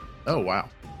 Oh, wow.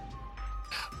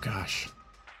 Oh, gosh,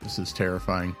 this is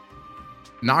terrifying.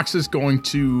 Nox is going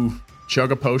to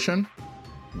chug a potion.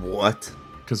 What?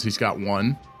 Because he's got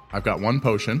one. I've got one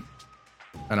potion,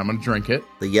 and I'm going to drink it.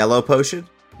 The yellow potion?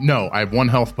 No, I have one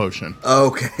health potion.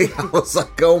 Okay, I was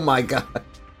like, oh my god.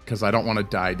 Because I don't want to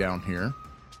die down here.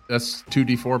 That's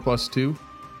 2d4 plus 2.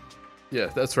 Yeah,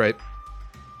 that's right.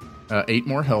 8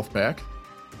 more health back.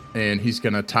 And he's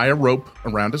going to tie a rope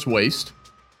around his waist.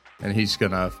 And he's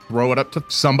going to throw it up to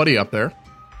somebody up there.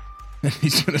 And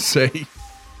he's going to say,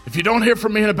 if you don't hear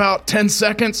from me in about 10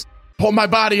 seconds, pull my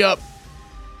body up.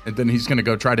 And then he's going to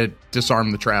go try to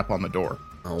disarm the trap on the door.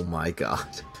 Oh my god.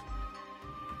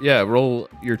 Yeah, roll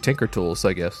your Tinker Tools,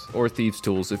 I guess. Or Thieves'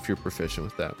 Tools if you're proficient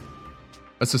with that.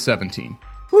 That's a 17.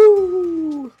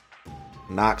 Woo!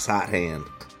 Nox hot hand.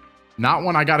 Not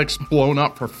when I got blown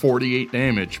up for 48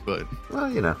 damage, but...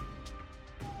 Well, you know.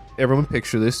 Everyone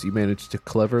picture this. You managed to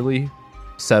cleverly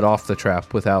set off the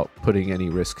trap without putting any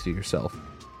risk to yourself.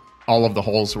 all of the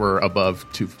holes were above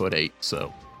 2'8",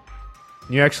 so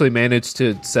You actually managed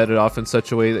to set it off in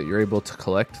such a way that you're able to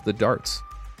collect the darts.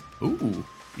 ooh.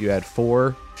 You add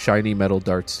 4 shiny metal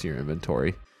darts to your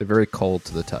inventory. They're very cold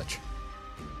to the touch.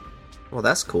 Well,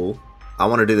 that's cool. I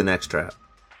want to do the next trap.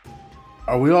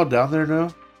 Are we all down there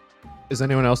now? Is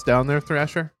anyone else down there,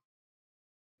 Thrasher?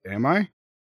 Am I?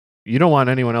 You don't want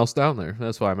anyone else down there.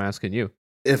 That's why I'm asking you.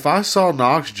 If I saw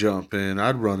Nox jump in,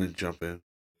 I'd run and jump in.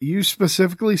 You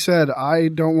specifically said I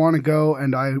don't want to go,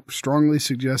 and I strongly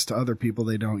suggest to other people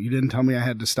they don't. You didn't tell me I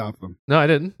had to stop them. No, I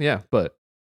didn't. Yeah, but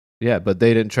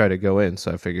they didn't try to go in,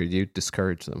 so I figured you'd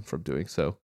discourage them from doing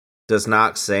so. Does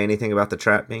Nox say anything about the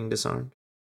trap being disarmed?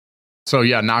 So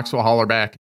yeah, Nox will holler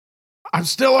back. I'm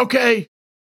still okay,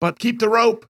 but keep the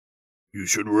rope. You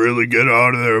should really get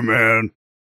out of there, man.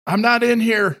 I'm not in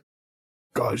here.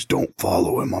 Guys, don't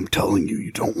follow him. I'm telling you,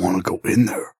 you don't want to go in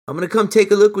there. I'm going to come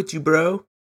take a look with you, bro.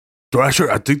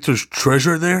 Thrasher, I think there's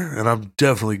treasure in there, and I'm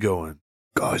definitely going.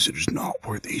 Guys, it is not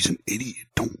worth it. He's an idiot.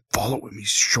 Don't follow him. He's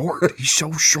short. He's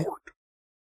so short.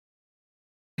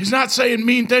 He's not saying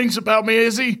mean things about me,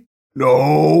 is he?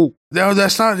 No. No,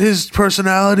 that's not his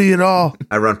personality at all.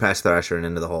 I run past Thrasher and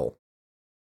into the hole.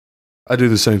 I do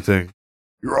the same thing.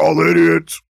 You're all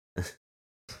idiots.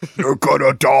 You're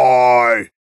gonna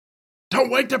die.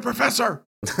 Don't wake the professor.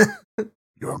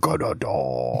 You're gonna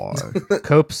die.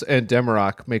 Copes and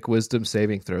Demarok make wisdom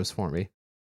saving throws for me.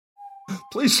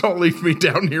 Please don't leave me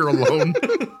down here alone.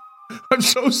 I'm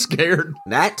so scared.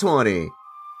 Nat 20.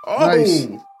 Oh, Nice.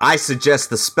 I suggest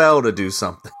the spell to do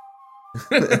something.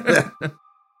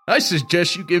 I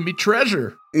suggest you give me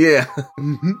treasure. Yeah.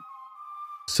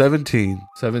 17.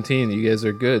 17, you guys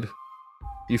are good.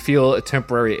 You feel a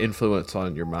temporary influence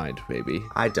on your mind, maybe.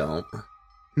 I don't.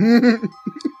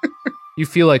 You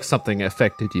feel like something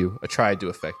affected you, or tried to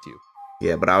affect you.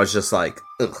 Yeah, but I was just like,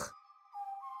 ugh.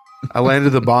 I landed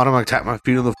at the bottom. I tapped my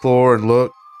feet on the floor and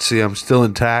looked. See, I'm still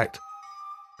intact.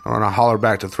 And I holler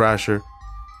back to Thrasher.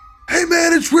 Hey,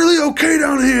 man, it's really okay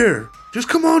down here. Just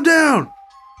come on down.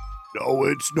 No,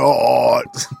 it's not.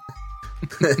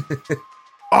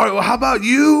 All right, well, how about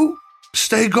you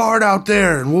stay guard out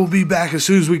there, and we'll be back as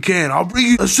soon as we can. I'll bring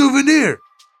you a souvenir.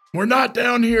 We're not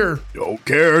down here. Don't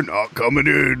care. Not coming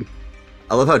in.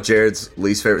 I love how Jared's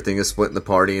least favorite thing is splitting the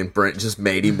party, and Brent just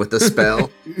made him with the spell.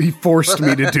 He forced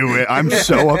me to do it. I'm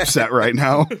so upset right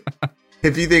now.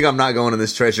 If you think I'm not going in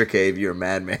this treasure cave, you're a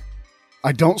madman.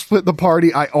 I don't split the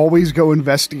party. I always go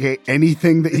investigate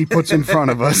anything that he puts in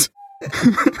front of us.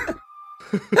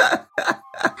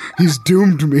 He's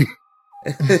doomed me.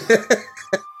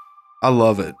 I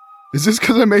love it. Is this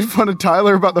because I made fun of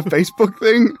Tyler about the Facebook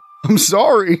thing? I'm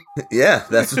sorry. Yeah,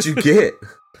 that's what you get.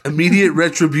 Immediate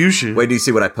retribution. Wait till you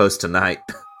see what I post tonight.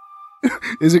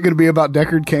 Is it going to be about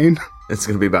Deckard Cain? It's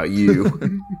going to be about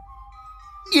you.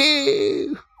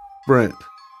 Yeah. Brent,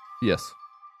 Yes.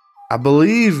 I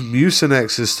believe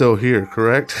Mucinex is still here,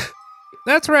 correct?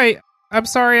 That's right. I'm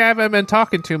sorry I haven't been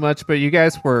talking too much, but you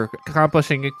guys were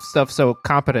accomplishing stuff so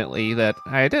competently that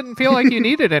I didn't feel like you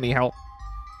needed any help.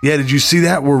 Yeah, did you see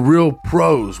that? We're real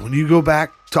pros. When you go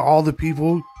back to all the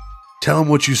people, tell them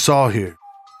what you saw here.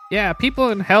 Yeah, people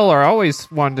in hell are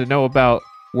always wanting to know about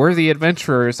worthy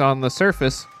adventurers on the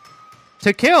surface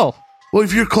to kill. Well,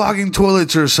 if you're clogging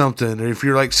toilets or something, or if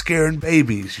you're like scaring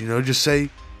babies, just say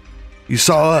you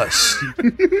saw us.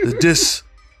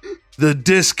 The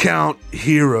discount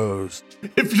heroes.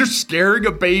 If you're scaring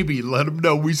a baby, let him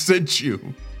know we sent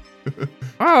you.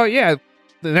 Oh, yeah.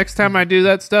 The next time I do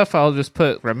that stuff, I'll just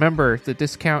put, remember the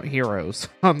discount heroes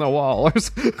on the wall.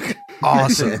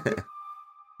 Awesome.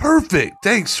 Perfect.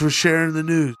 Thanks for sharing the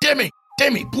news. Demi,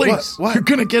 please. What? You're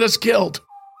going to get us killed.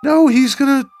 No, he's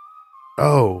gonna...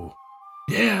 Oh.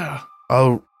 Yeah.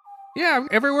 Oh. Yeah,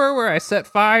 everywhere where I set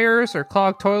fires or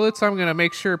clog toilets, I'm going to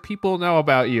make sure people know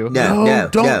about you. No,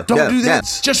 don't do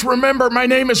that. Just remember, my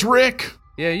name is Rick.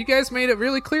 Yeah, you guys made it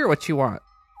really clear what you want.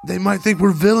 They might think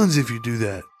we're villains if you do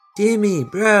that. Dimmy,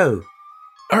 bro.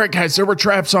 All right, guys, there were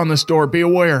traps on this door. Be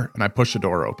aware. And I push the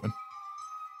door open.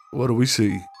 What do we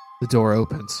see? The door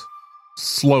opens.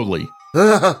 Slowly.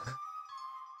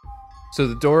 So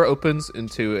the door opens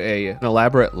into an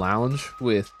elaborate lounge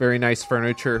with very nice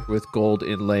furniture, with gold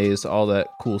inlays, all that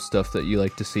cool stuff that you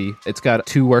like to see. It's got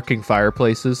 2 working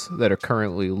fireplaces that are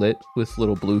currently lit with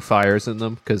little blue fires in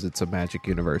them because it's a magic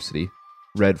university.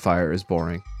 Red fire is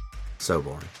boring. So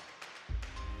boring.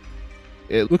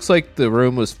 It looks like the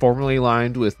room was formerly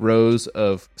lined with rows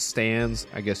of stands,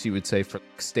 I guess you would say for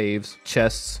staves,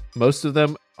 chests. Most of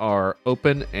them are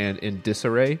open and in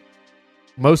disarray.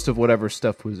 Most of whatever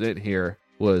stuff was in here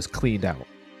was cleaned out.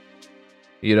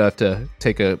 You'd have to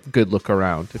take a good look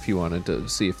around if you wanted to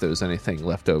see if there was anything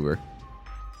left over.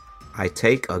 I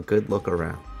take a good look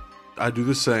around. I do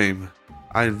the same.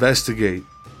 I investigate.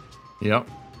 Yep.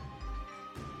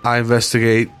 I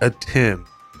investigate a Tim.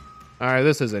 All right,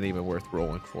 this isn't even worth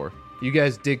rolling for. You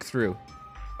guys dig through.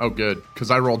 Oh, good,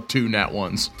 because I rolled 2 nat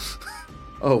ones.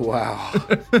 Oh, wow.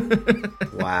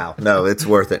 Wow. No, it's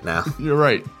worth it now. You're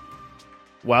right.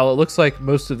 While it looks like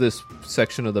most of this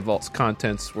section of the vault's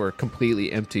contents were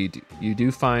completely emptied, you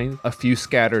do find a few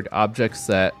scattered objects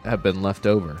that have been left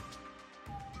over.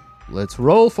 Let's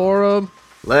roll for them.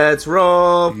 Let's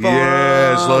roll for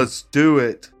Yes, let's do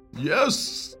it.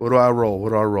 Yes. What do I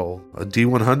roll? A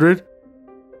D100?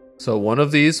 So one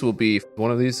of these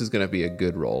is going to be a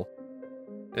good roll.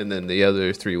 And then the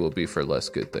other 3 will be for less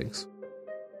good things.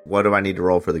 What do I need to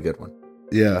roll for the good one?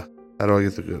 Yeah. How do I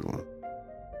get the good one?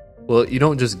 Well, you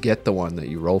don't just get the one that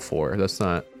you roll for.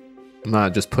 I'm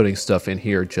not just putting stuff in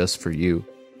here just for you.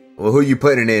 Well, who are you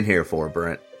putting it in here for,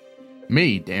 Brent?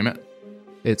 Me, damn it.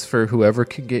 It's for whoever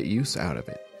can get use out of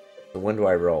it. So when do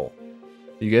I roll?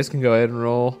 You guys can go ahead and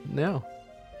roll now.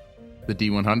 The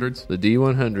D100s. The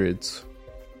D100s.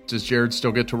 Does Jared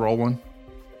still get to roll one?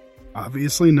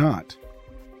 Obviously not.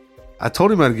 I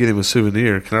told him I'd get him a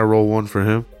souvenir. Can I roll one for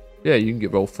him? Yeah, you can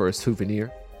roll for a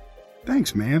souvenir.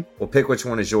 Thanks, man. Well, pick which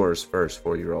one is yours first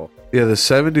before you roll. Yeah, the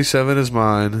 77 is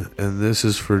mine, and this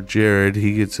is for Jared.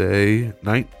 He gets a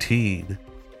 19.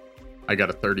 I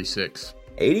got a 36.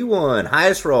 81.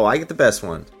 Highest roll. I get the best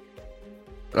one.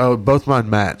 Oh, both mine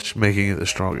match, making it the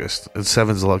strongest. And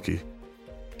 7's lucky.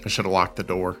 I should have locked the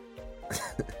door.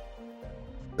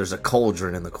 There's a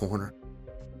cauldron in the corner.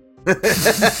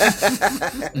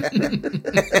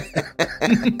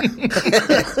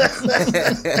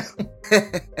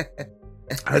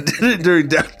 I did it during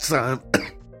downtime.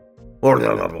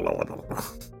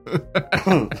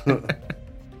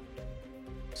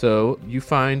 So you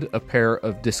find a pair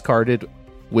of discarded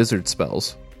wizard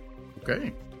spells.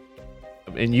 Okay.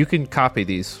 And you can copy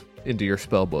these into your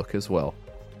spell book as well.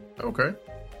 Okay.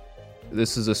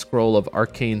 This is a scroll of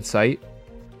arcane sight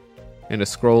and a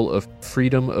scroll of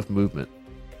freedom of movement.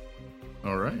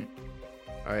 All right.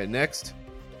 All right, next.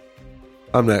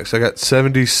 I'm next. I got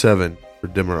 77 for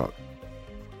Dimmerok.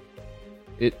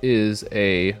 It is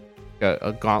a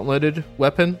gauntleted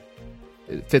weapon.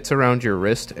 It fits around your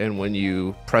wrist, and when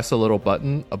you press a little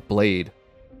button, a blade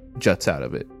juts out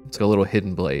of it. It's a little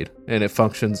hidden blade, and it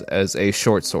functions as a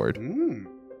short sword.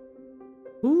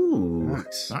 Ooh.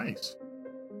 Nice.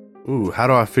 Ooh, how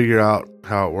do I figure out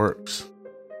how it works?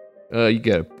 You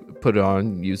gotta put it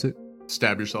on, use it.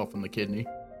 Stab yourself in the kidney.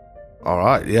 All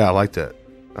right. Yeah, I like that.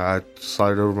 I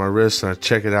slide it over my wrist, and I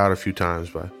check it out a few times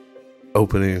by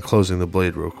opening and closing the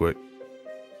blade real quick.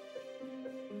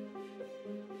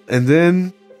 And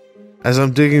then, as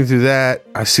I'm digging through that,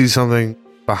 I see something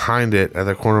behind it at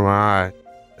the corner of my eye,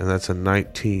 and that's a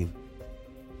 19.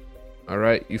 All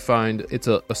right, you find it's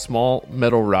a small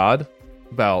metal rod,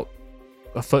 about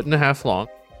 1.5 feet long,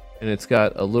 and it's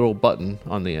got a little button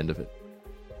on the end of it.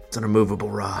 It's an immovable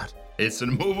rod. It's an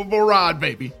immovable rod,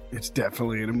 baby. It's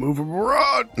definitely an immovable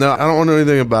rod. No, I don't want to know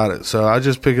anything about it, so I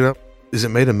just pick it up. Is it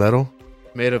made of metal?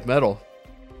 Made of metal.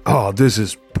 Oh, this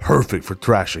is perfect for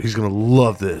Thrasher. He's going to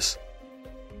love this.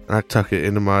 And I tuck it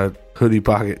into my hoodie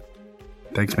pocket.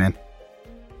 Thanks, man.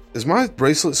 Is my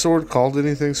bracelet sword called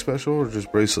anything special, or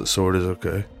just bracelet sword is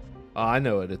okay? I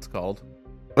know what it's called.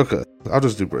 Okay, I'll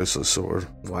just do bracelet sword.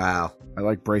 Wow. I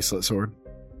like bracelet sword.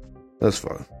 That's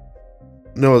fine.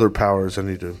 No other powers I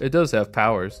need to... It does have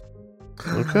powers.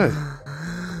 Okay.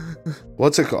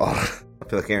 What's it called? I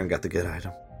feel like Aaron got the good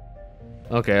item.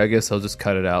 Okay, I guess I'll just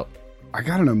cut it out. I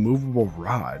got an immovable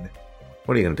rod.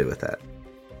 What are you going to do with that?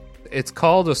 It's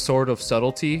called a Sword of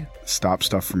Subtlety, Stop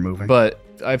stuff from moving. but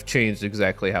I've changed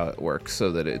exactly how it works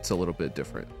so that it's a little bit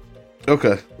different.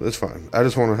 Okay, that's fine. I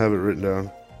just want to have it written down.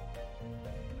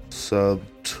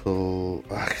 Subtle...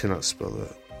 I cannot spell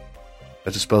that. I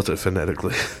just spelled it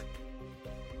phonetically.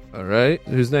 All right,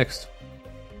 who's next?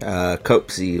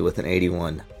 Copesy with an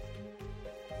 81.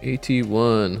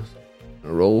 81.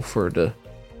 A roll for the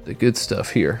good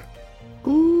stuff here.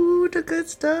 Ooh, the good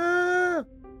stuff.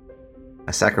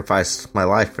 I sacrificed my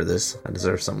life for this. I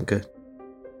deserve something good.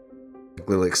 I'm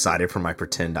really excited for my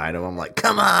pretend item. I'm like,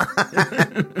 come on.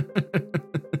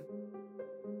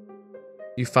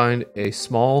 You find you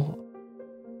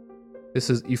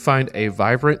find a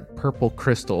vibrant purple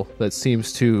crystal that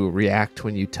seems to react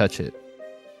when you touch it.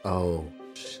 Oh.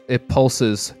 It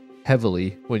pulses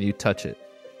heavily when you touch it,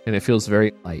 and it feels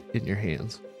very light in your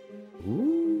hands.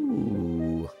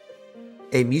 Ooh.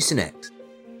 Hey, Mucinex.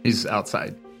 He's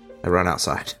outside. I run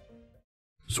outside.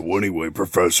 So anyway,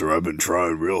 Professor, I've been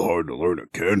trying real hard to learn a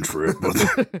cantrip, but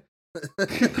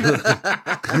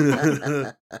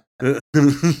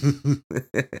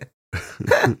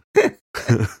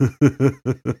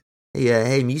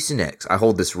Hey, Mucinex. I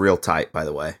hold this real tight, by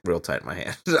the way. Real tight in my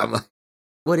hand. I'm like,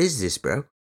 what is this, bro?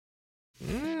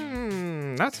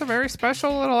 That's a very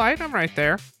special little item right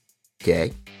there.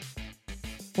 Okay.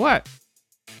 What?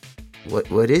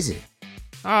 What is it?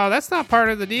 Oh, that's not part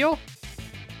of the deal.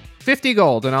 50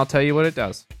 gold, and I'll tell you what it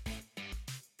does.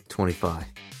 25.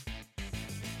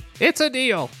 It's a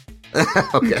deal.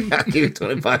 Okay, I'll give you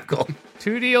 25 gold.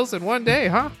 2 deals in one day,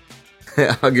 huh?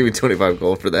 I'll give you 25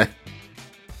 gold for that.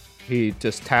 He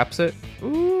just taps it.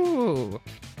 Ooh.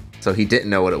 So he didn't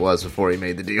know what it was before he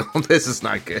made the deal. This is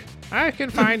not good. I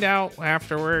can find out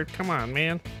afterward. Come on,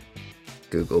 man.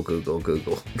 Google.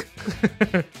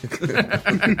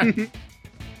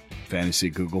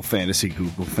 fantasy Google.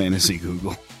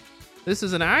 This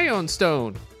is an ion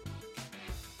stone.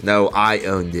 No, I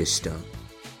own this stone.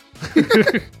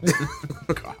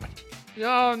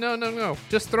 No.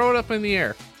 Just throw it up in the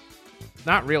air.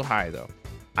 Not real high, though.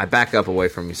 I back up away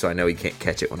from you so I know he can't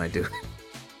catch it when I do it.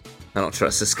 I don't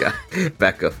trust this guy.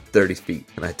 Back up 30 feet,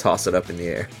 and I toss it up in the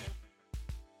air.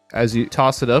 As you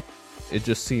toss it up, it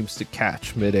just seems to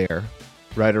catch midair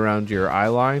right around your eye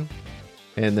line,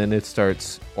 and then it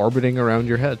starts orbiting around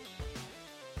your head.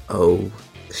 Oh,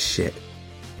 shit.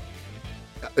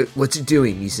 What's it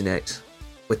doing, Mucinex?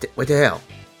 What the hell?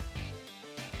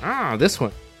 Ah, this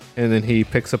one. And then he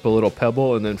picks up a little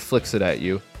pebble and then flicks it at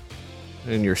you,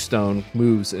 and your stone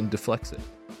moves and deflects it.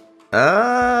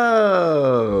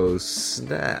 Oh,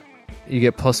 snap. You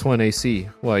get +1 AC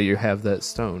while you have that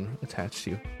stone attached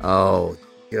to you. Oh,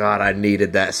 God, I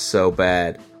needed that so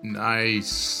bad.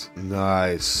 Nice.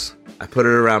 Nice. I put it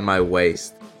around my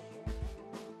waist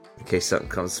in case something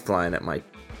comes flying at my...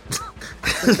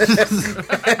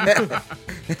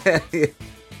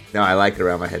 No, I like it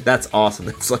around my head. That's awesome.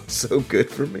 That's like so good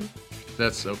for me.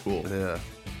 That's so cool. Yeah.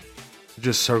 It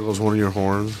just circles one of your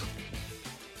horns.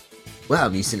 Wow,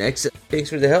 Mucinex, thanks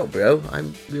for the help, bro.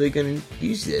 I'm really gonna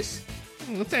use this.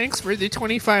 Thanks for the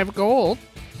 25 gold.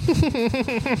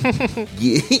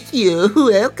 You're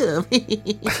welcome.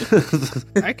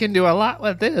 I can do a lot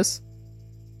with this.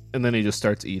 And then he just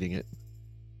starts eating it.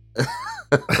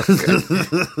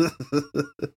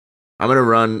 I'm gonna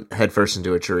run headfirst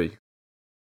into a tree.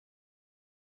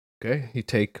 Okay, you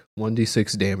take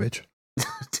 1d6 damage.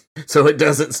 So it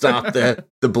doesn't stop the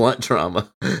blunt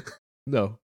trauma.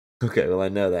 No. Okay, well I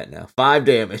know that now. 5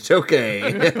 damage. Okay.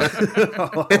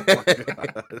 Oh my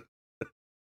God.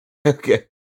 Okay.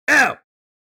 Ow!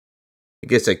 I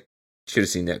guess I should have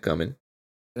seen that coming.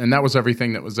 And that was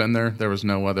everything that was in there. There was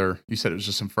no other. You said it was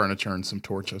just some furniture and some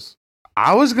torches.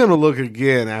 I was going to look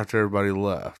again after everybody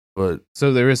left, but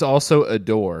So there is also a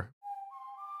door.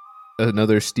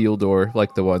 Another steel door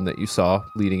like the one that you saw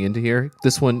leading into here.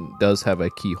 This one does have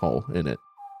a keyhole in it.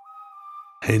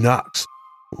 hey, Knox,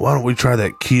 why don't we try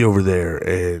that key over there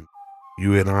and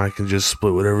you and I can just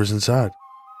split whatever's inside?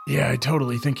 Yeah, I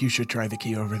totally think you should try the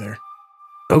key over there.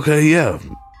 Okay, yeah.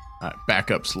 Back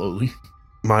up slowly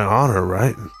My honor,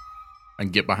 right?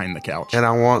 and get behind the couch. And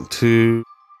I want to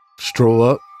stroll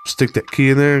up, stick that key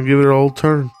in there, and give it an old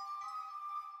turn.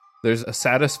 There's a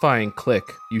satisfying click.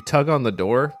 You tug on the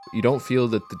door. You don't feel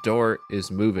that the door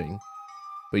is moving,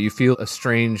 but you feel a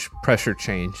strange pressure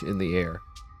change in the air.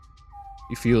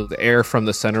 You feel the air from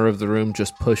the center of the room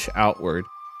just push outward.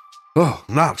 Oh,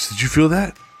 Knox, did you feel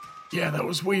that? Yeah, that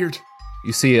was weird.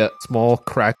 You see a small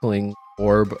crackling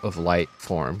orb of light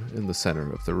form in the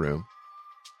center of the room,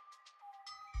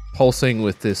 pulsing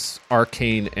with this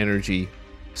arcane energy,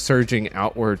 surging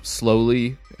outward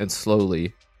slowly and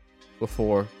slowly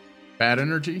before... Bad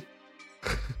energy?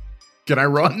 Can I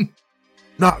run?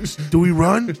 Knox, do we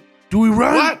run? Do we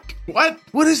run? What?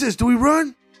 What is this? Do we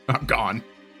run? I'm gone.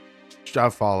 I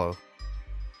follow.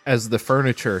 As the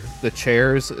furniture, the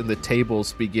chairs, and the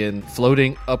tables begin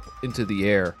floating up into the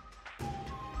air,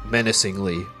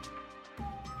 menacingly.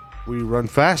 We run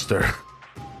faster.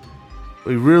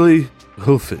 We really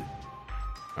hoof it.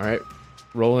 All right,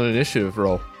 roll an initiative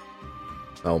roll.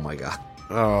 Oh my God.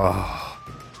 Oh,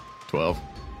 12.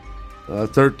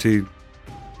 13.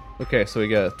 Okay, so we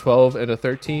got a 12 and a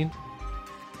 13.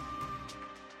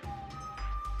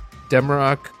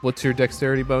 Demrock, what's your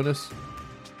dexterity bonus?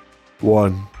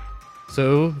 1.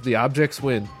 So the objects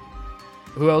win.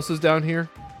 Who else is down here?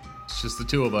 It's just the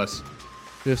two of us.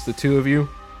 Just the two of you?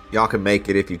 Y'all can make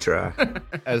it if you try.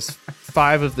 As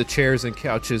 5 of the chairs and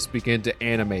couches begin to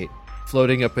animate,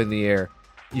 floating up in the air,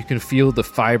 you can feel the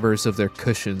fibers of their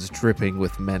cushions dripping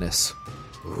with menace.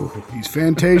 He's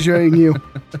Fantasiaing you.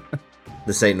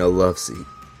 This ain't no love seat.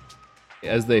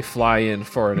 As they fly in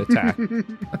for an attack.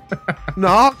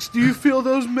 Nox, do you feel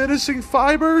those menacing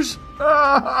fibers?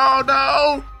 Oh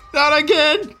no! Not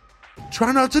again!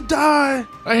 Try not to die.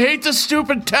 I hate this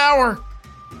stupid tower!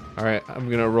 All right, I'm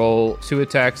going to roll 2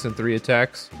 attacks and 3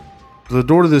 attacks. The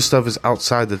door to this stuff is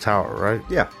outside the tower, right?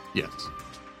 Yeah. Yes.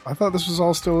 I thought this was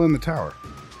all still in the tower.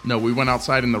 No, we went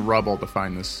outside in the rubble to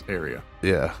find this area.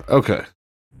 Yeah. Okay.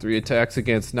 3 attacks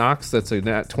against Nox. That's a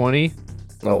nat 20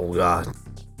 Oh, God.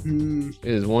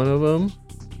 is one of them.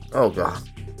 Oh, God.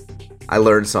 I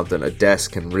learned something. A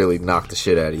desk can really knock the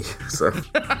shit out of you. So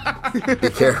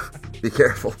be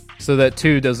careful. So that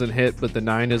 2 doesn't hit, but the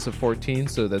 9 is a 14,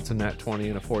 so that's a nat 20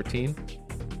 and a 14.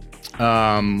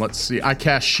 Let's see. I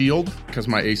cast shield because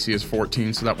my AC is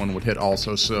 14, so that one would hit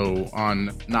also. So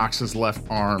on Nox's left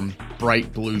arm,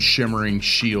 bright blue shimmering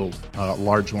shield, a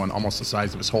large one, almost the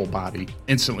size of his whole body,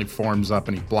 instantly forms up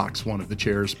and he blocks one of the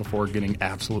chairs before getting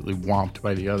absolutely whomped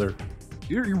by the other.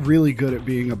 You're really good at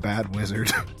being a bad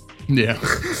wizard. Yeah.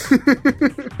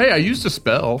 Hey, I used a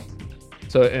spell.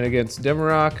 So, and against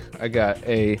Demarok, I got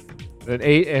an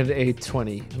 8 and a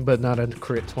 20, but not a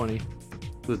crit 20.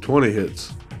 The 20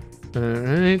 hits. All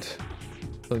right.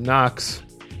 So Nox,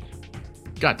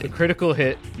 God the damn. critical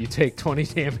hit, you take 20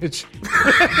 damage.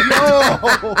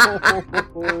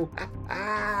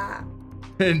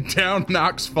 And down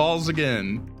Nox falls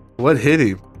again. What hit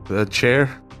him? The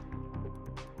chair?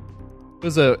 It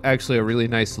was actually a really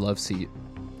nice love seat.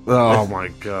 Oh my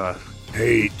god.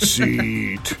 Hate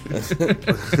seat.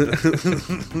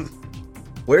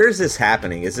 Where is this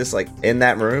happening? Is this like in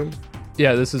that room?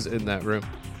 Yeah, this is in that room.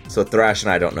 So Thrash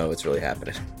and I don't know what's really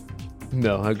happening.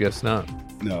 No, I guess not.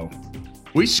 No.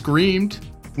 We screamed.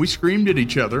 We screamed at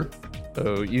each other.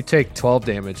 So you take 12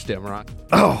 damage, Demarok.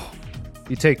 Oh.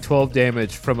 You take 12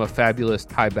 damage from a fabulous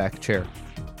high back chair.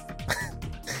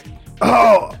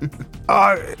 Oh.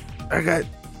 I got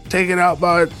taken out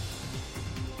by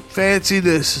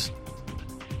fanciness.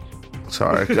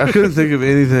 Sorry, I couldn't think of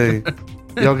anything.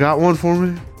 Y'all got one for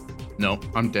me? No,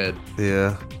 I'm dead.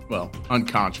 Yeah. Well,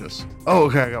 unconscious. Oh,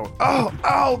 okay, I got one.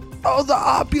 Oh, the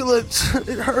opulence.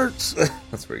 It hurts.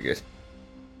 That's pretty good.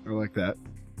 I like that.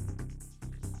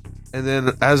 And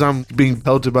then as I'm being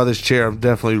pelted by this chair, I'm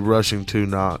definitely rushing to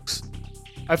Nox.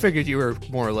 I figured you were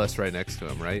more or less right next to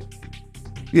him, right?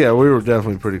 Yeah, we were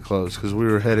definitely pretty close because we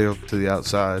were heading up to the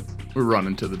outside. We're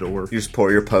running to the door. You just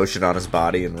pour your potion on his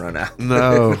body and run out.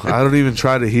 No, I don't even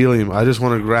try to heal him. I just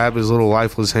want to grab his little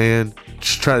lifeless hand,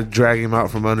 just try to drag him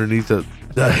out from underneath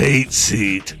the hate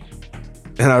seat.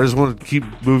 And I just want to keep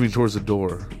moving towards the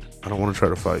door. I don't want to try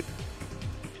to fight.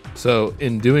 So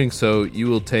in doing so, you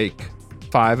will take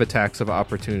 5 attacks of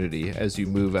opportunity as you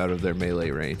move out of their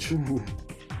melee range.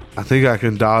 I think I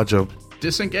can dodge him.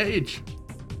 Disengage.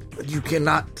 But you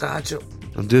cannot dodge him.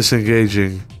 I'm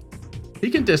disengaging. He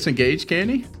can disengage, can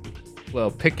he? Well,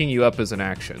 picking you up is an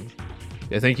action.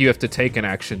 I think you have to take an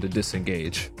action to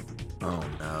disengage. Oh,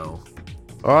 no.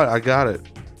 All right, I got it.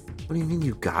 What do you mean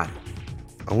you got it?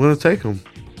 I'm going to take him.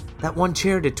 That one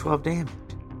chair did 12 damage.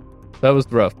 That was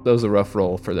rough. That was a rough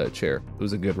roll for that chair. It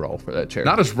was a good roll for that chair.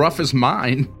 Not as rough as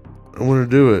mine. I'm going to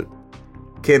do it.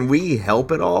 Can we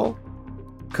help at all?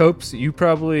 Copes, you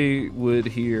probably would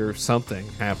hear something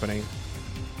happening.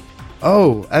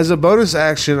 Oh, as a bonus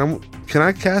action, can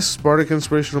I cast Spartic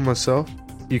Inspiration on myself?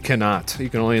 You cannot. You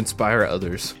can only inspire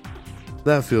others.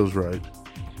 That feels right.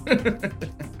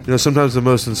 Sometimes the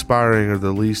most inspiring are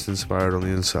the least inspired on the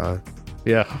inside.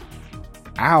 Yeah.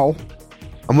 Ow.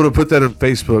 I'm going to put that on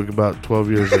Facebook about 12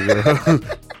 years ago.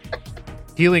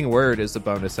 Healing Word is the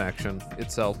bonus action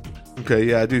itself. Okay,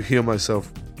 yeah, I do heal myself.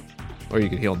 Or you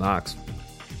can heal Nox.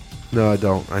 No, I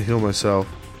don't. I heal myself.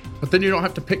 But then you don't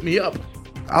have to pick me up.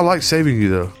 I like saving you,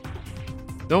 though.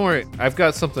 Don't worry. I've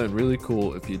got something really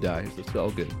cool if you die. It's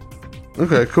all good.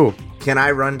 Okay, cool. Can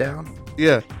I run down?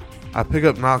 Yeah. I pick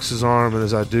up Nox's arm, and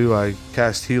as I do, I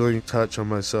cast Healing Touch on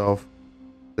myself.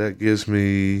 That gives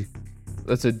me...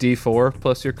 That's a D4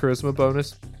 plus your charisma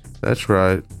bonus. That's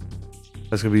right.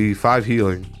 That's going to be 5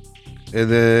 healing.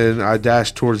 And then I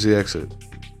dash towards the exit.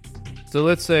 So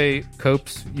let's say,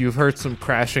 Copes, you've heard some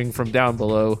crashing from down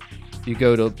below. You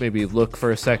go to maybe look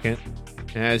for a second.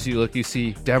 And as you look, you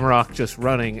see Demarok just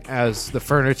running as the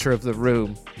furniture of the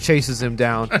room chases him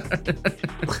down.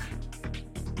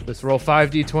 Let's roll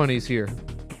 5 D20s here.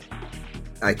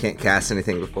 I can't cast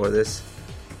anything before this.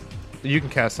 You can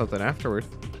cast something afterward.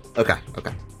 Okay.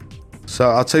 So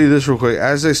I'll tell you this real quick.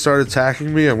 As they start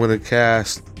attacking me, I'm going to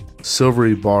cast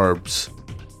Silvery Barbs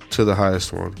to the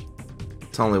highest one.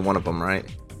 It's only one of them, right?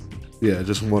 Yeah,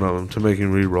 just one of them to make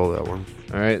him re-roll that one.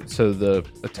 All right, so the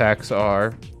attacks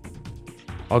are...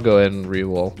 I'll go ahead and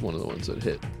re-roll one of the ones that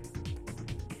hit.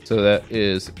 So that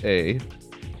is a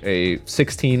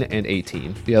 16 and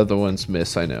 18. The other ones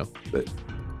miss, I know.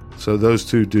 So those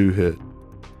two do hit.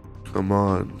 Come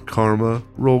on, Karma,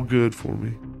 roll good for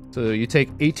me. So you take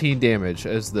 18 damage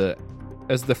as the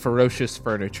ferocious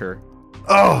furniture.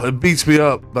 Oh, it beats me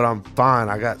up, but I'm fine.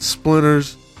 I got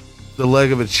splinters, the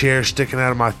leg of a chair sticking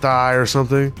out of my thigh or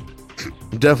something.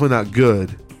 I'm definitely not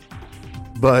good.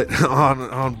 But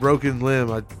on broken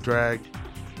limb, I drag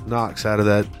Nox out of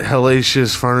that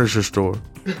hellacious furniture store.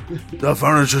 The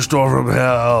furniture store from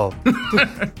hell.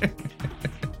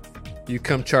 You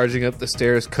come charging up the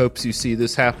stairs. Copes, you see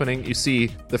this happening. You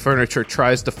see the furniture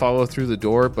tries to follow through the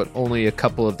door, but only a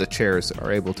couple of the chairs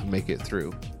are able to make it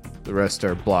through. The rest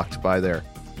are blocked by their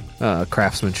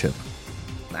craftsmanship.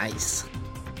 Nice.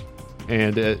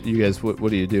 And you guys, what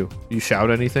do? You shout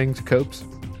anything to Copes?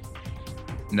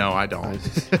 No, I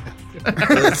don't.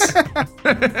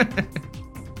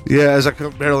 Yeah, as I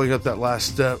come barreling up that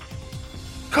last step.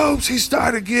 Copes, he's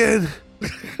died again.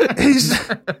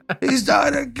 He's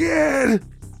died again.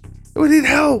 We need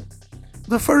help.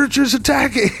 The furniture's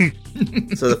attacking.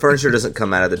 So the furniture doesn't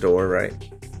come out of the door, right?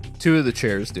 2 of the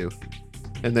chairs do.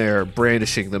 And they're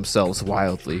brandishing themselves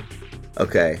wildly.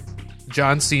 Okay.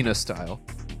 John Cena style.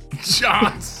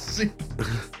 John C.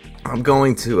 I'm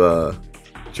going to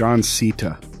John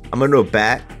Cena. I'm going to go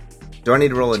back. Do I need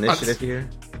to roll initiative here?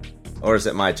 Or is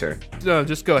it my turn? No,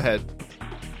 just go ahead.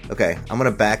 Okay, I'm going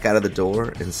to back out of the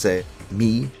door and say,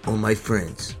 me or my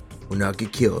friends will not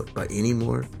get killed by any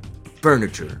more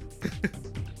furniture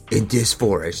in this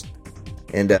forest.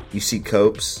 And you see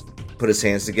Copes put his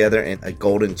hands together and a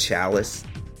golden chalice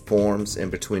forms in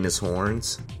between his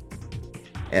horns.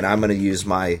 And I'm going to use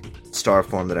my star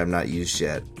form that I've not used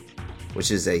yet, which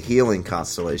is a healing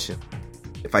constellation.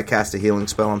 If I cast a healing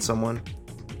spell on someone,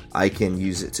 I can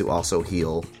use it to also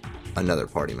heal another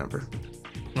party member.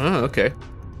 Oh, okay.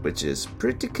 Which is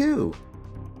pretty cool.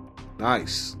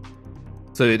 Nice.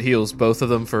 So it heals both of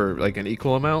them for like an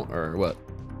equal amount, or what?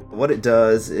 What it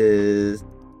does is,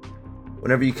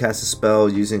 whenever you cast a spell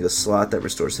using a slot that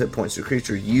restores hit points to a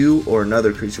creature, you or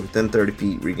another creature within 30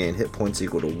 feet regain hit points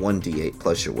equal to 1d8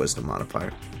 plus your wisdom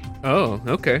modifier. Oh,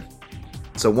 okay.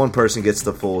 So one person gets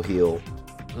the full heal.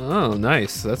 Oh,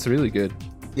 nice. That's really good.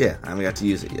 Yeah, I haven't got to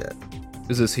use it yet.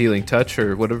 Is this healing touch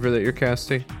or whatever that you're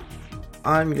casting?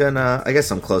 I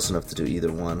guess I'm close enough to do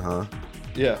either one, huh?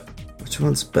 Yeah. Which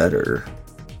one's better?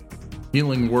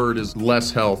 Healing word is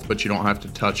less health, but you don't have to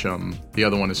touch them. The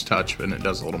other one is touch, and it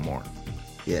does a little more.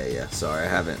 Yeah. Sorry, I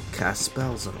haven't cast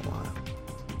spells in a while.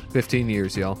 15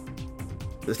 years, y'all.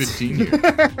 15 years.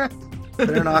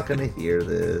 They're not going to hear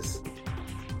this.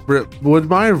 Britt, would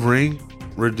my ring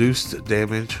reduce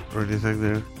damage or anything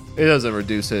there? It doesn't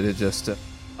reduce it. It just...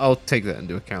 I'll take that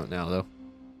into account now, though.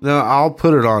 No, I'll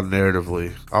put it on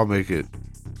narratively. I'll make it...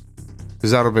 Because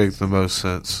that'll make the most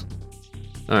sense.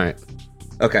 All right.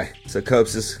 Okay, so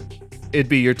Copes is... It'd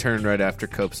be your turn right after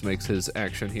Copes makes his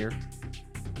action here.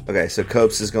 Okay, so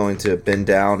Copes is going to bend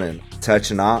down and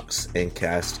touch Nox and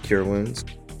cast Cure Wounds.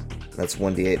 That's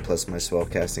 1d8 plus my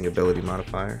spellcasting ability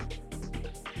modifier.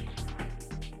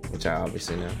 Which I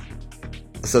obviously know.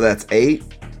 So that's 8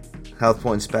 health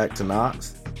points back to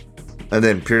Nox. And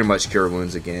then pretty much Cure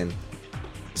Wounds again.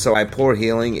 So I pour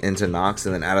healing into Nox,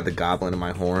 and then out of the goblin of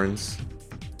my horns,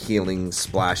 healing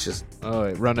splashes. Oh,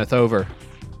 it runneth over.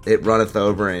 It runneth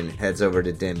over and heads over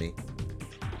to Demi.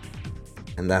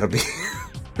 And that'll be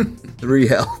 3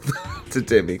 health to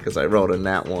Demi, because I rolled a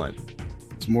nat 1.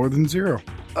 It's more than 0.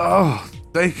 Oh,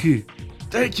 thank you.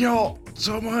 Thank y'all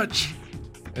so much.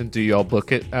 And do y'all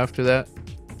book it after that?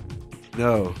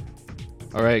 No.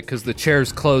 All right, because the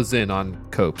chairs close in on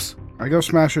Copes. I go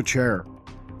smash a chair.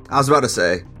 I was about to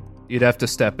say, You'd have to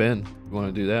step in. You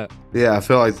want to do that? Yeah, I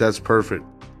feel like that's perfect.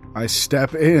 I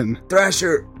step in.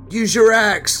 Thrasher, use your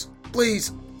axe,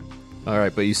 please. All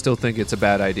right, but you still think it's a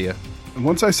bad idea. And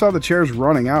once I saw the chairs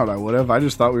running out, I would have. I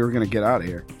just thought we were going to get out of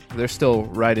here. They're still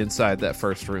right inside that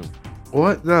first room.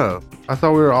 What? No. I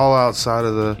thought we were all outside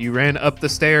of the... You ran up the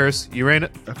stairs. I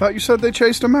thought you said they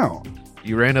chased him out.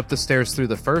 You ran up the stairs through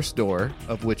the first door,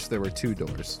 of which there were 2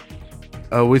 doors.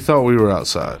 Oh, we thought we were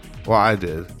outside. Well, I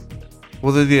did.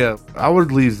 Well, then, yeah, I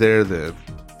would leave there then.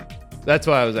 That's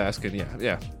why I was asking.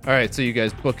 Yeah. All right, so you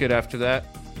guys book it after that?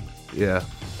 Yeah.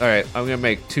 All right, I'm going to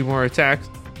make 2 more attacks.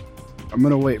 I'm going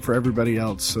to wait for everybody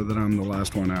else so that I'm the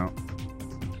last one out.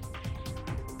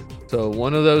 So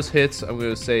one of those hits, I'm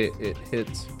going to say it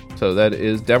hits. So that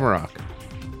is Demarok.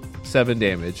 7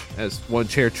 damage as one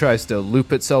chair tries to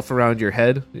loop itself around your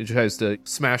head. It tries to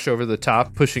smash over the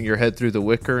top, pushing your head through the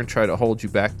wicker and try to hold you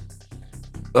back.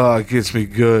 Oh, it gets me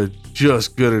good.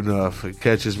 Just good enough. It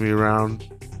catches me around.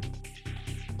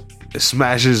 It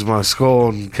smashes my skull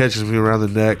and catches me around the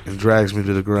neck and drags me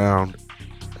to the ground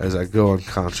as I go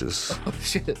unconscious. Oh,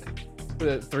 shit.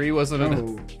 3 wasn't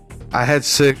enough. I had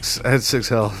 6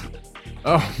 health.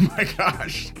 Oh my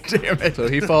gosh. Damn it. So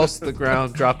he falls to the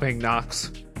ground, dropping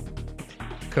Nox.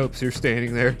 Copes, you're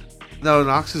standing there. No,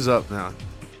 Nox is up now.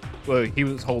 Well, he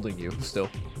was holding you still.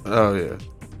 Oh, yeah.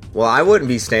 Well, I wouldn't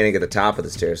be standing at the top of the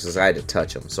stairs because I had to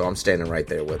touch him, so I'm standing right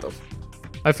there with him.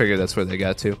 I figured that's where they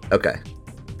got to. Okay.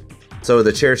 So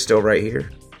the chair's still right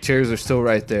here? Chairs are still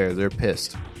right there. They're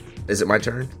pissed. Is it my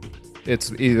turn?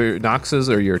 It's either Nox's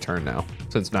or your turn now,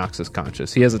 since Nox is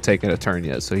conscious. He hasn't taken a turn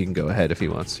yet, so he can go ahead if he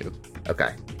wants to.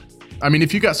 Okay. I mean,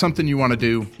 if you got something you want to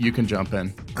do, you can jump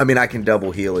in. I mean, I can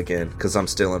double heal again because I'm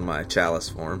still in my chalice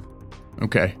form.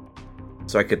 Okay.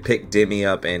 So I could pick Demi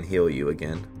up and heal you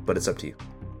again, but it's up to you.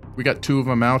 We got 2 of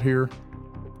them out here.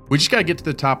 We just got to get to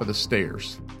the top of the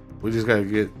stairs. We just gotta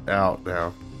get out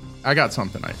now. I got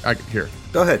something. I here.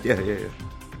 Go ahead. Yeah.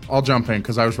 I'll jump in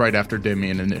because I was right after Demi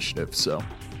in initiative. So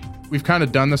we've kind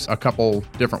of done this a couple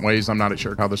different ways. I'm not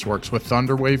sure how this works. With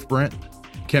Thunderwave, Brent,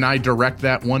 can I direct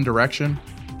that one direction?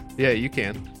 Yeah, you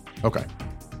can. Okay.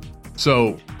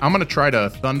 So I'm going to try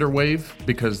to Thunderwave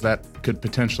because that could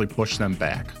potentially push them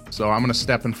back. So I'm going to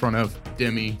step in front of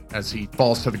Demi as he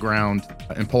falls to the ground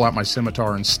and pull out my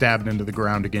scimitar and stab it into the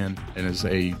ground again. And as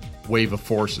a wave of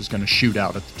force is going to shoot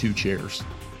out at the 2 chairs.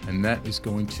 And that is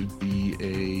going to be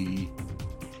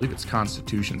I believe it's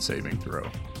Constitution saving throw.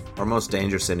 Our most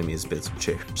dangerous enemy has been some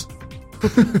chairs.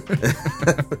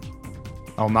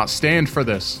 I'll not stand for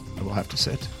this. I will have to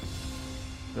sit.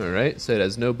 All right, so it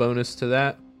has no bonus to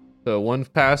that. So 1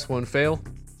 pass, 1 fail.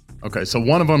 Okay, so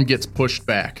one of them gets pushed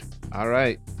back. All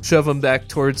right, shove him back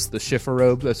towards the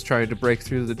Schifferobe that's trying to break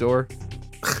through the door.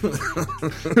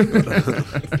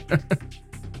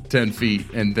 10 feet,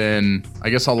 and then I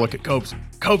guess I'll look at Copes.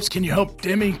 Copes, can you help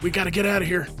Demi? We got to get out of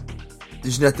here.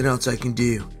 There's nothing else I can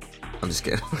do. I'm just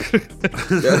kidding.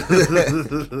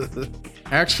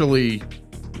 Actually,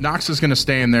 Nox is going to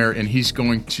stay in there, and he's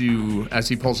going to, as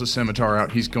he pulls his scimitar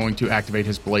out, he's going to activate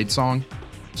his blade song.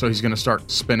 So he's going to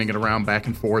start spinning it around back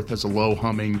and forth as a low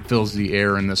humming fills the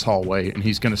air in this hallway, and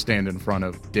he's going to stand in front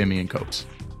of Demi and Copes.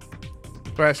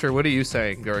 Thrasher, what are you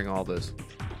saying during all this?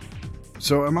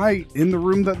 So am I in the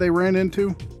room that they ran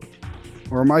into?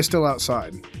 Or am I still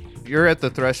outside? You're at the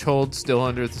threshold, still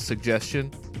under the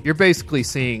suggestion. You're basically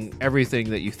seeing everything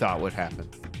that you thought would happen.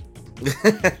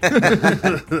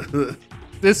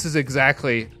 This is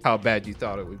exactly how bad you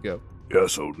thought it would go. Yeah,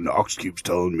 so Nox keeps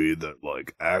telling me that,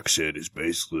 like, accent is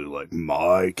basically, like,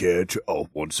 my catch. Oh,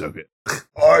 1 second.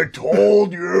 I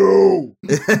told you!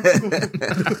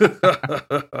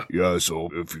 Yeah, so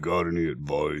if you got any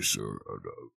advice or...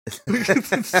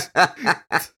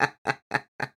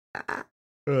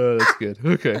 That's good.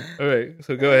 Okay. All right.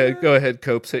 So go ahead,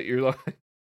 Copes, hit your line.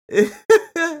 You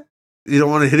don't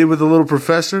want to hit him with the little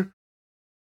professor?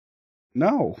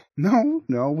 No,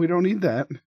 we don't need that.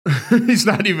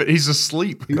 He's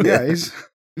asleep. Yeah,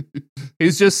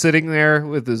 He's just sitting there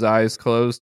with his eyes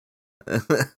closed.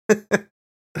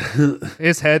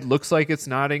 His head looks like it's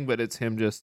nodding, but it's him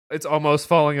it's almost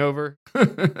falling over.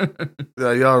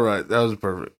 Yeah, you're all right. That was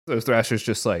perfect. So Thrasher's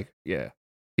just like, yeah,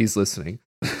 he's listening.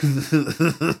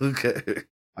 Okay.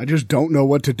 I just don't know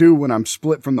what to do when I'm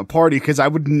split from the party because I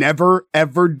would never,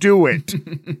 ever do it.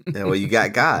 Yeah, well, you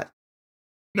got.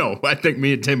 No, I think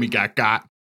me and Timmy got.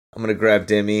 I'm going to grab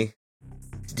Demi.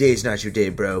 Today's not your day,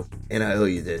 bro, and I owe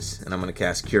you this. And I'm going to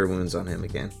cast Cure Wounds on him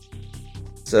again.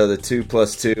 So the 2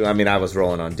 + 2, I mean, I was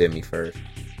rolling on Demi first.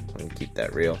 I'm going to keep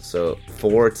that real. So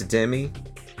 4 to Demi.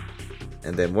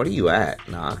 And then what are you at,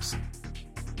 Nox?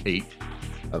 8.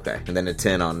 Okay, and then a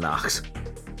 10 on Nox.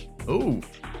 Oh.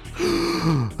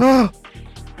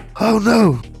 Oh,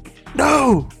 no.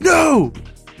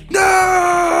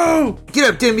 No! Get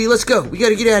up, Demi, let's go. We got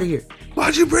to get out of here.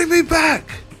 Why'd you bring me back?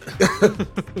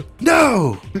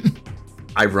 No!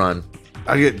 I run.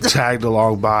 I get tagged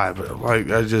along by, but like,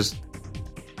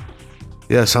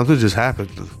 yeah, something just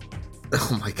happened.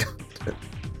 Oh my god.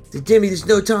 Demi, there's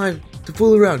no time to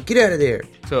fool around. Get out of there.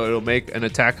 So it'll make an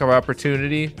attack of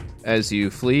opportunity as you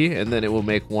flee, and then it will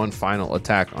make one final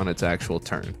attack on its actual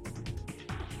turn.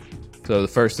 So the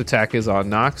first attack is on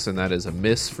Nox, and that is a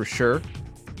miss for sure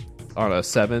on a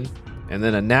 7, and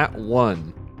then a nat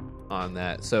 1 on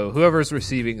that. So whoever's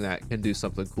receiving that can do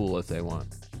something cool if they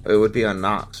want. It would be on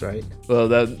Nox, right? Well,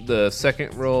 the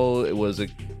second roll, it was a...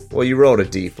 Well, you rolled a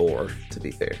d4, to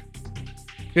be fair.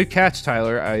 Good catch,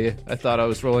 Tyler. I thought I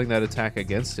was rolling that attack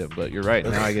against him, but you're right.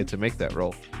 Now I get to make that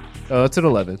roll. Oh, it's an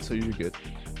 11, so you're good.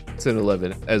 It's an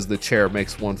 11 as the chair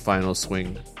makes one final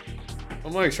swing.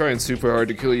 I'm like trying super hard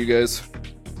to kill you guys.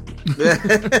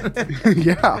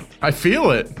 Yeah, I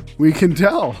feel it. we can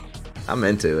tell. I'm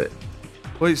into it.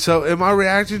 Wait, so am I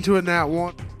reacting to a nat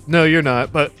 1? No, you're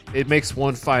not, but it makes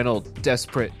one final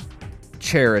desperate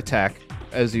chair attack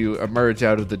as you emerge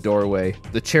out of the doorway.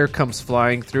 The chair comes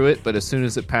flying through it, but as soon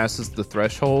as it passes the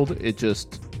threshold, it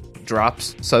just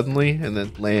drops suddenly and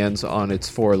then lands on its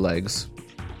four legs.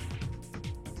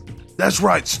 That's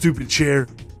right, stupid chair.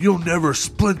 You'll never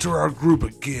splinter our group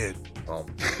again. Oh.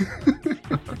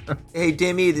 Hey,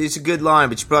 Demi, this is a good line,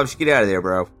 but you probably should get out of there,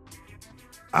 bro.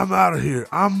 I'm out of here.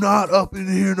 I'm not up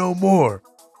in here no more.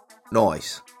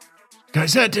 Nice.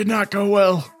 Guys, that did not go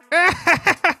well.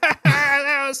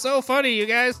 That was so funny, you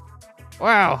guys.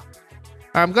 Wow.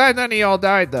 I'm glad none of y'all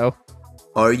died, though.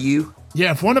 Are you?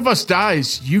 Yeah, if one of us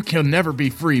dies, you can never be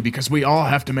free because we all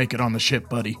have to make it on the ship,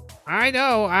 buddy. I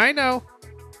know.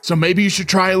 So maybe you should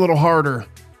try a little harder.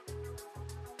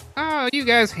 Oh, you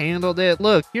guys handled it.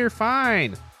 Look, you're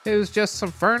fine. It was just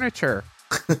some furniture.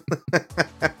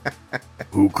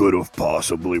 Who could have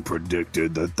possibly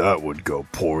predicted that would go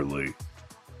poorly?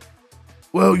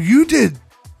 Well, you did,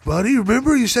 buddy.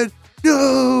 Remember you said,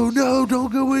 no,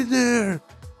 don't go in there.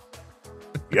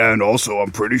 Yeah, and also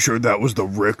I'm pretty sure that was the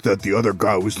Rick that the other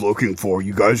guy was looking for.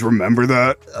 You guys remember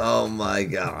that? Oh my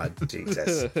god,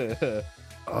 Jesus.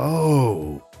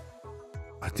 Oh,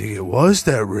 I think it was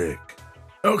that Rick.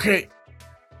 Okay,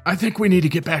 I think we need to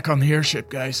get back on the airship,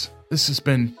 guys. This has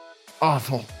been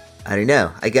awful. I don't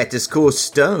know. I got this cool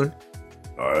stone.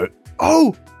 Alright.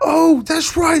 Oh,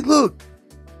 that's right. Look.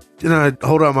 And I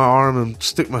hold out my arm and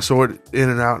stick my sword in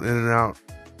and out.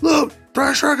 Look,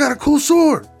 Thrasher, I got a cool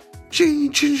sword.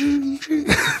 Ching, ching, ching, ching.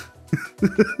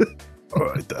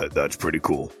 Alright, that's pretty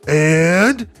cool.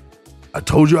 And I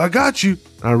told you I got you.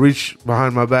 I reach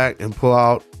behind my back and pull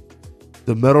out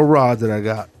the metal rod that I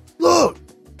got. Look,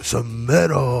 some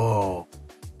metal.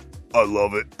 I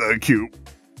love it. Thank you.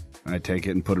 I take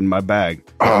it and put it in my bag.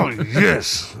 Oh,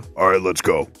 yes. Alright, let's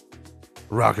go.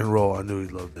 Rock and roll. I knew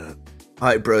he'd love that.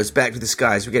 Alright, bros, back to the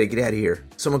skies. We gotta get out of here.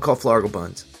 Someone call Flargle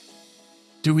Buns.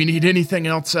 Do we need anything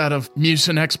else out of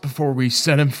Mucinex before we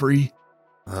set him free?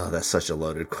 Oh, that's such a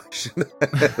loaded question.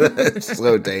 That's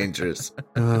so dangerous.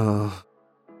 I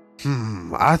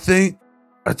think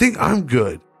I'm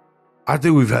good. I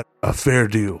think we've had a fair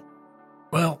deal.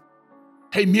 Well,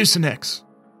 hey, Mucinex.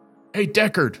 Hey,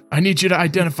 Deckard, I need you to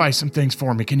identify some things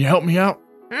for me. Can you help me out?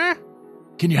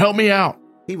 Can you help me out?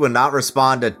 He will not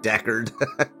respond to Deckard.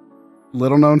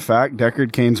 Little known fact,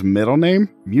 Deckard Cain's middle name,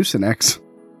 Mucinex.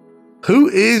 Who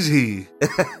is he?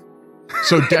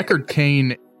 So Deckard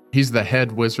Cain, he's the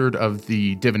head wizard of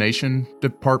the divination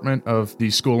department of the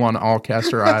school on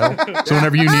Alcaster Isle. So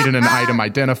whenever you needed an item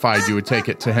identified, you would take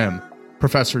it to him,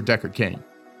 Professor Deckard Cain.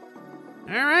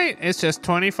 All right, it's just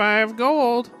 25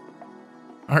 gold.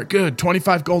 All right, good.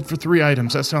 25 gold for 3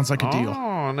 items. That sounds like a deal.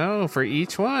 Oh, no, for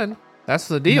each one. That's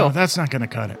the deal. No, that's not going to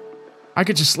cut it. I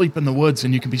could just sleep in the woods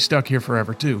and you can be stuck here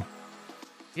forever, too.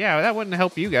 Yeah, that wouldn't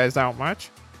help you guys out much.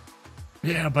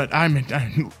 Yeah, but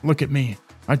look at me.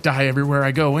 I die everywhere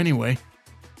I go anyway.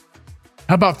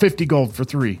 How about 50 gold for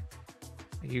 3?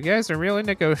 You guys are really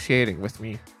negotiating with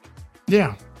me.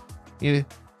 Yeah. You,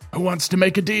 Who wants to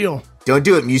make a deal? Don't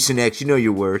do it, Mucinex. You know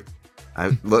your word.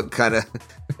 I look kind of...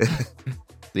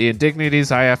 the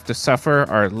indignities I have to suffer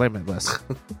are limitless.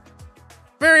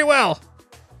 Very well.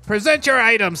 Present your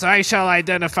items. I shall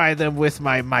identify them with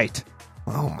my might.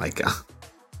 Oh my god.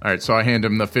 All right, so I hand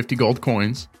him the 50 gold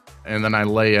coins, and then I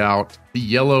lay out the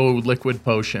yellow liquid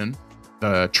potion,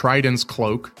 the Trident's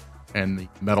cloak, and the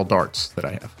metal darts that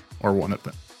I have, or one of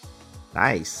them.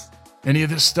 Nice. Any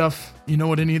of this stuff, you know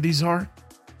what any of these are?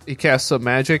 He casts some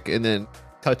magic and then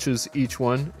touches each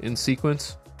one in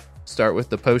sequence. Start with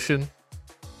the potion.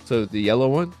 So the yellow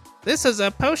one. This is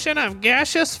a potion of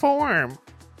gaseous form.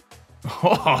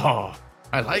 Oh,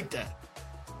 I like that.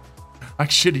 I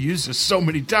should have used this so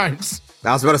many times.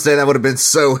 I was about to say that would have been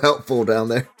so helpful down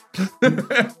there.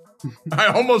 I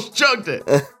almost chugged it.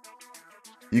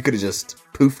 You could have just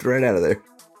poofed right out of there.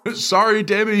 Sorry,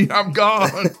 Demi, I'm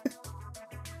gone.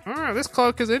 Oh, this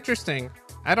cloak is interesting.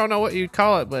 I don't know what you'd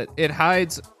call it, but it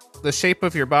hides the shape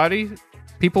of your body.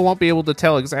 People won't be able to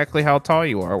tell exactly how tall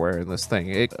you are wearing this thing.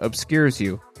 It obscures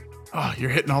you. Oh, you're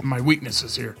hitting all my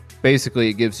weaknesses here. Basically,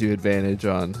 it gives you advantage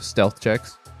on stealth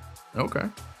checks. Okay.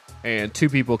 And 2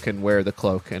 people can wear the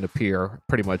cloak and appear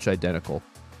pretty much identical.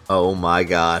 Oh my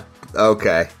god.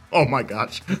 Okay. Oh my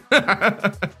gosh.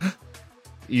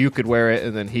 you could wear it,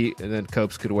 and then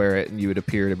Copes could wear it, and you would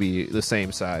appear to be the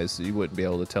same size. So you wouldn't be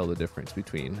able to tell the difference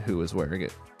between who was wearing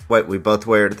it. Wait, we both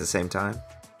wear it at the same time?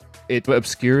 It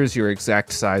obscures your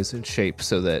exact size and shape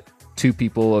so that two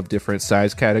people of different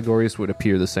size categories would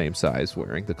appear the same size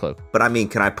wearing the cloak. But I mean,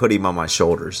 can I put him on my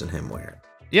shoulders and him wear it?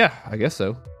 Yeah, I guess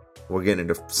so. We're getting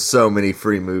into so many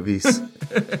free movies. All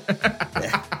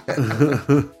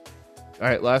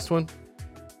right, last one.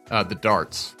 The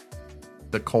darts.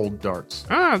 The cold darts.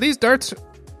 Ah, these darts.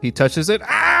 He touches it.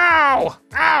 Ow!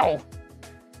 Ow!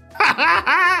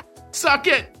 Suck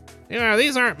it! Yeah,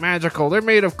 these aren't magical. They're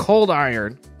made of cold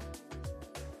iron.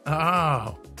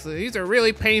 Oh. So these are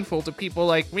really painful to people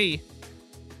like me.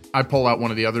 I pull out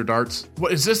one of the other darts.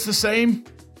 What, is this the same?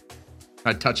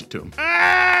 I touch it to him.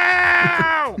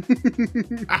 Ow!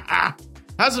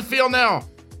 How's it feel now?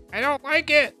 I don't like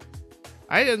it.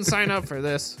 I didn't sign up for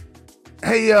this.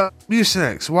 Hey,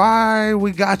 Mucinex, why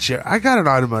we got you? I got an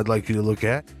item I'd like you to look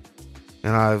at.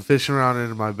 And I fish around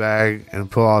into my bag and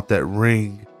pull out that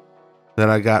ring that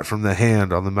I got from the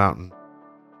hand on the mountain.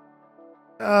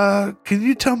 Can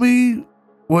you tell me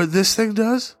what this thing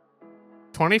does?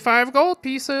 25 gold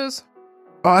pieces.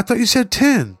 Oh, I thought you said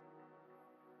 10.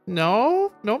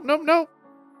 No.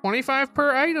 25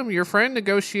 per item. Your friend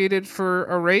negotiated for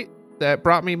a rate that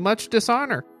brought me much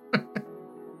dishonor.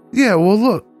 Yeah, well,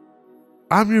 look.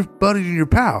 I'm your buddy and your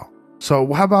pal.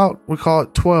 So how about we call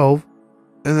it 12,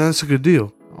 and that's a good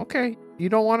deal. Okay. You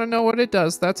don't want to know what it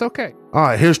does. That's okay. All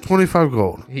right, here's 25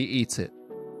 gold. He eats it.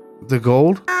 The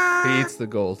gold? He eats the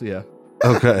gold, yeah.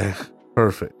 Okay,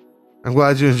 perfect. I'm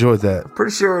glad you enjoyed that.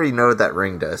 Pretty sure I already know what that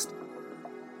ring does.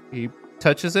 He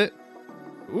touches it.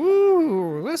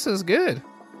 Ooh, this is good.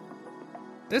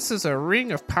 This is a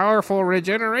ring of powerful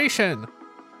regeneration.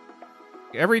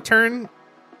 Every turn,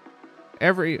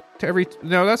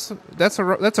 no,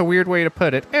 that's a weird way to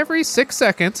put it. Every 6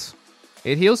 seconds,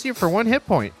 it heals you for 1 hit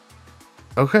point.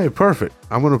 Okay, perfect.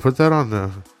 I'm going to put that on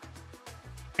the...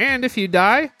 And if you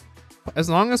die, as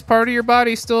long as part of your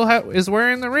body still is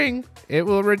wearing the ring, it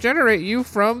will regenerate you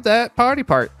from that body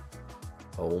part.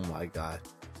 Oh my god.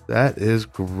 That is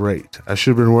great. I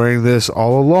should have been wearing this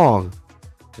all along.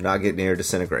 Do not get near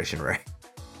disintegration, Ray.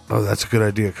 Oh, that's a good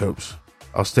idea, Copes.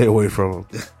 I'll stay away from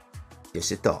them.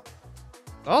 Yes, you thought.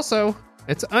 Also,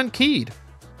 it's unkeyed.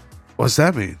 What's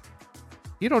that mean?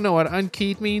 You don't know what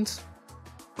unkeyed means?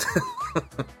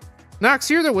 Nox,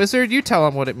 you're the wizard. You tell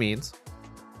him what it means.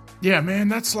 Yeah, man,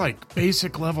 that's like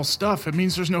basic level stuff. It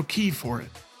means there's no key for it.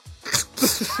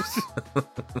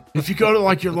 If you go to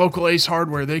like your local Ace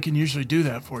Hardware, they can usually do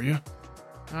that for you.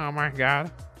 Oh my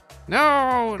god.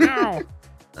 No.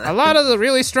 A lot of the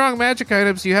really strong magic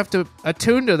items, you have to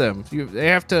attune to them. They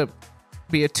have to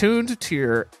be attuned to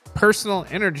your personal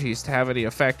energies to have any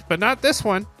effect, but not this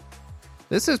one.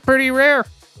 This is pretty rare.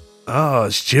 Oh,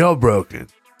 it's jailbroken.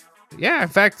 Yeah, in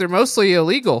fact, they're mostly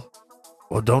illegal.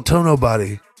 Well, don't tell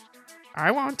nobody.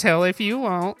 I won't tell if you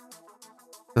won't.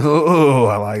 Oh,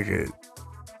 I like it.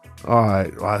 All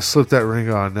right, well, I slipped that ring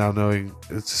on now knowing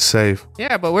it's safe.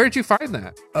 Yeah, but where'd you find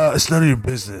that? It's none of your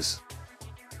business.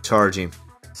 Charge him.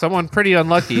 Someone pretty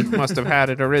unlucky must have had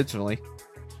it originally.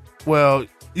 Well,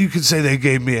 you could say they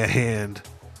gave me a hand.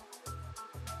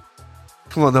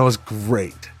 Come on, that was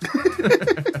great.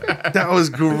 That was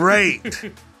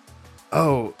great.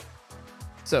 Oh.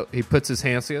 So he puts his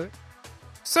hands together.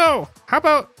 So, how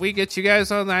about we get you guys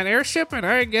on that airship and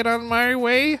I get on my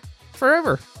way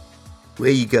forever? Where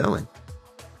you going?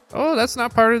 Oh, that's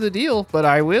not part of the deal, but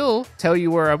I will tell you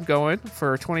where I'm going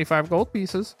for 25 gold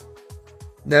pieces.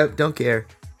 Nope, don't care.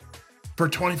 For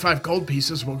 25 gold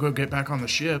pieces, we'll go get back on the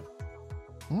ship.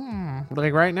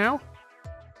 Like right now?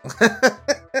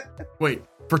 Wait,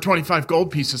 for 25 gold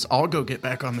pieces, I'll go get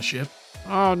back on the ship.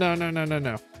 Oh,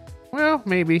 no. Well,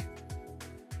 maybe.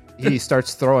 He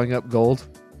starts throwing up gold.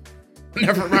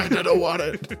 Never mind, I don't want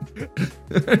it.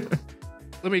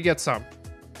 Let me get some.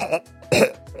 All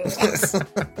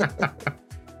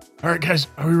right, guys,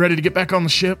 are we ready to get back on the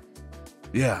ship?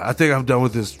 Yeah, I think I'm done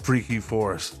with this freaky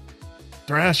forest.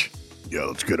 Thrash, Yeah,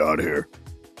 let's get out of here.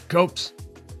 Copes,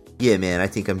 Yeah, man, I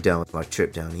think I'm done with my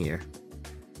trip down here.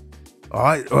 All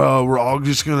right, we're all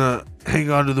just going to hang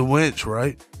on to the winch,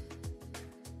 right?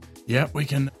 yeah, we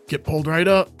can get pulled right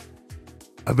up.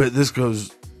 I bet this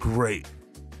goes great.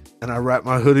 And I wrap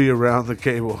my hoodie around the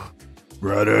cable.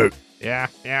 Braddock. Yeah.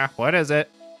 What is it?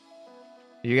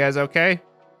 You guys okay?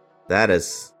 That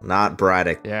is not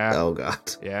Braddock. Yeah. Oh, God.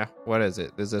 Yeah. What is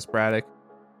it? Is this Braddock?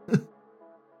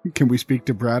 Can we speak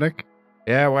to Braddock?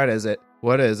 Yeah, what is it?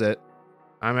 What is it?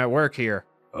 I'm at work here.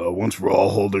 Once we're all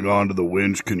holding on to the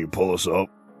winch, can you pull us up?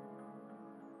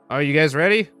 Oh, you guys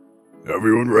ready?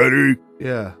 Everyone ready?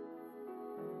 Yeah.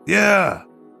 Yeah.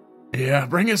 Yeah,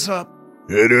 bring us up.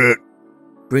 Hit it.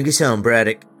 Bring us home,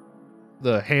 Braddock.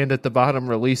 The hand at the bottom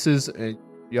releases, and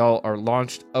y'all are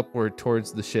launched upward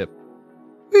towards the ship.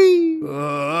 We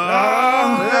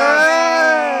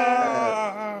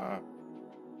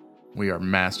are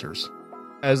masters.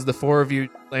 As the four of you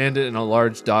landed in a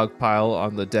large dog pile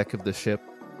on the deck of the ship,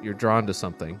 you're drawn to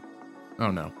something.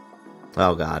 Oh no.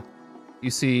 Oh, God.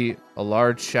 You see a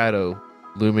large shadow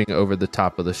looming over the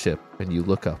top of the ship, and you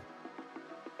look up.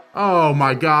 Oh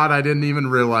my god, I didn't even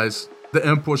realize. The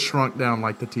imp was shrunk down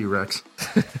like the T-Rex.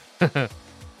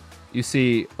 You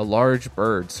see a large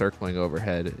bird circling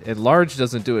overhead, and large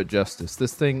doesn't do it justice.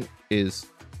 This thing is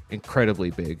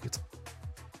incredibly big. It's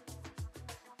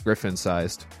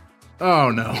griffin-sized. Oh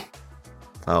no.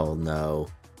 Oh, no.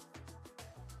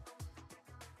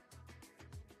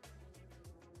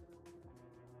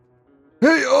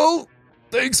 Hey all!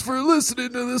 Thanks for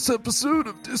listening to this episode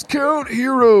of Discount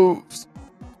Heroes.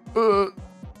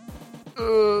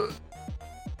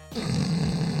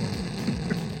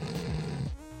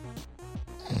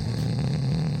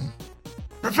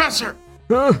 Professor,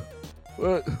 Huh?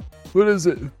 What is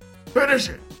it? finish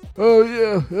it. Oh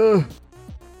yeah.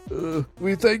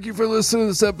 We thank you for listening to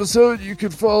this episode. You can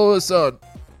follow us on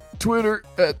Twitter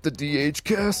at the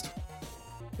DHcast.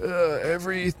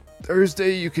 Every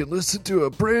Thursday you can listen to a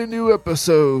brand new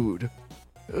episode.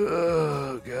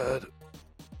 Oh god.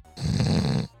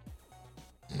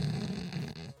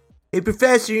 Hey,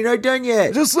 Professor, you're not done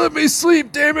yet. Just let me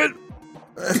sleep, damn it.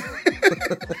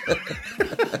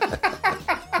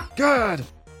 God.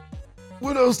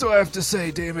 What else do I have to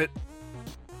say, damn it?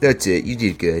 That's it. You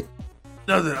did good.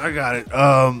 Nothing. I got it.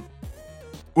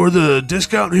 We're the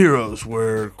Discount Heroes,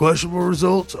 where questionable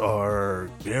results are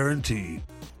guaranteed.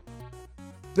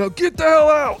 Now get the hell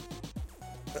out.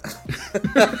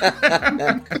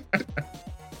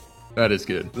 That is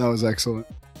good. That was excellent.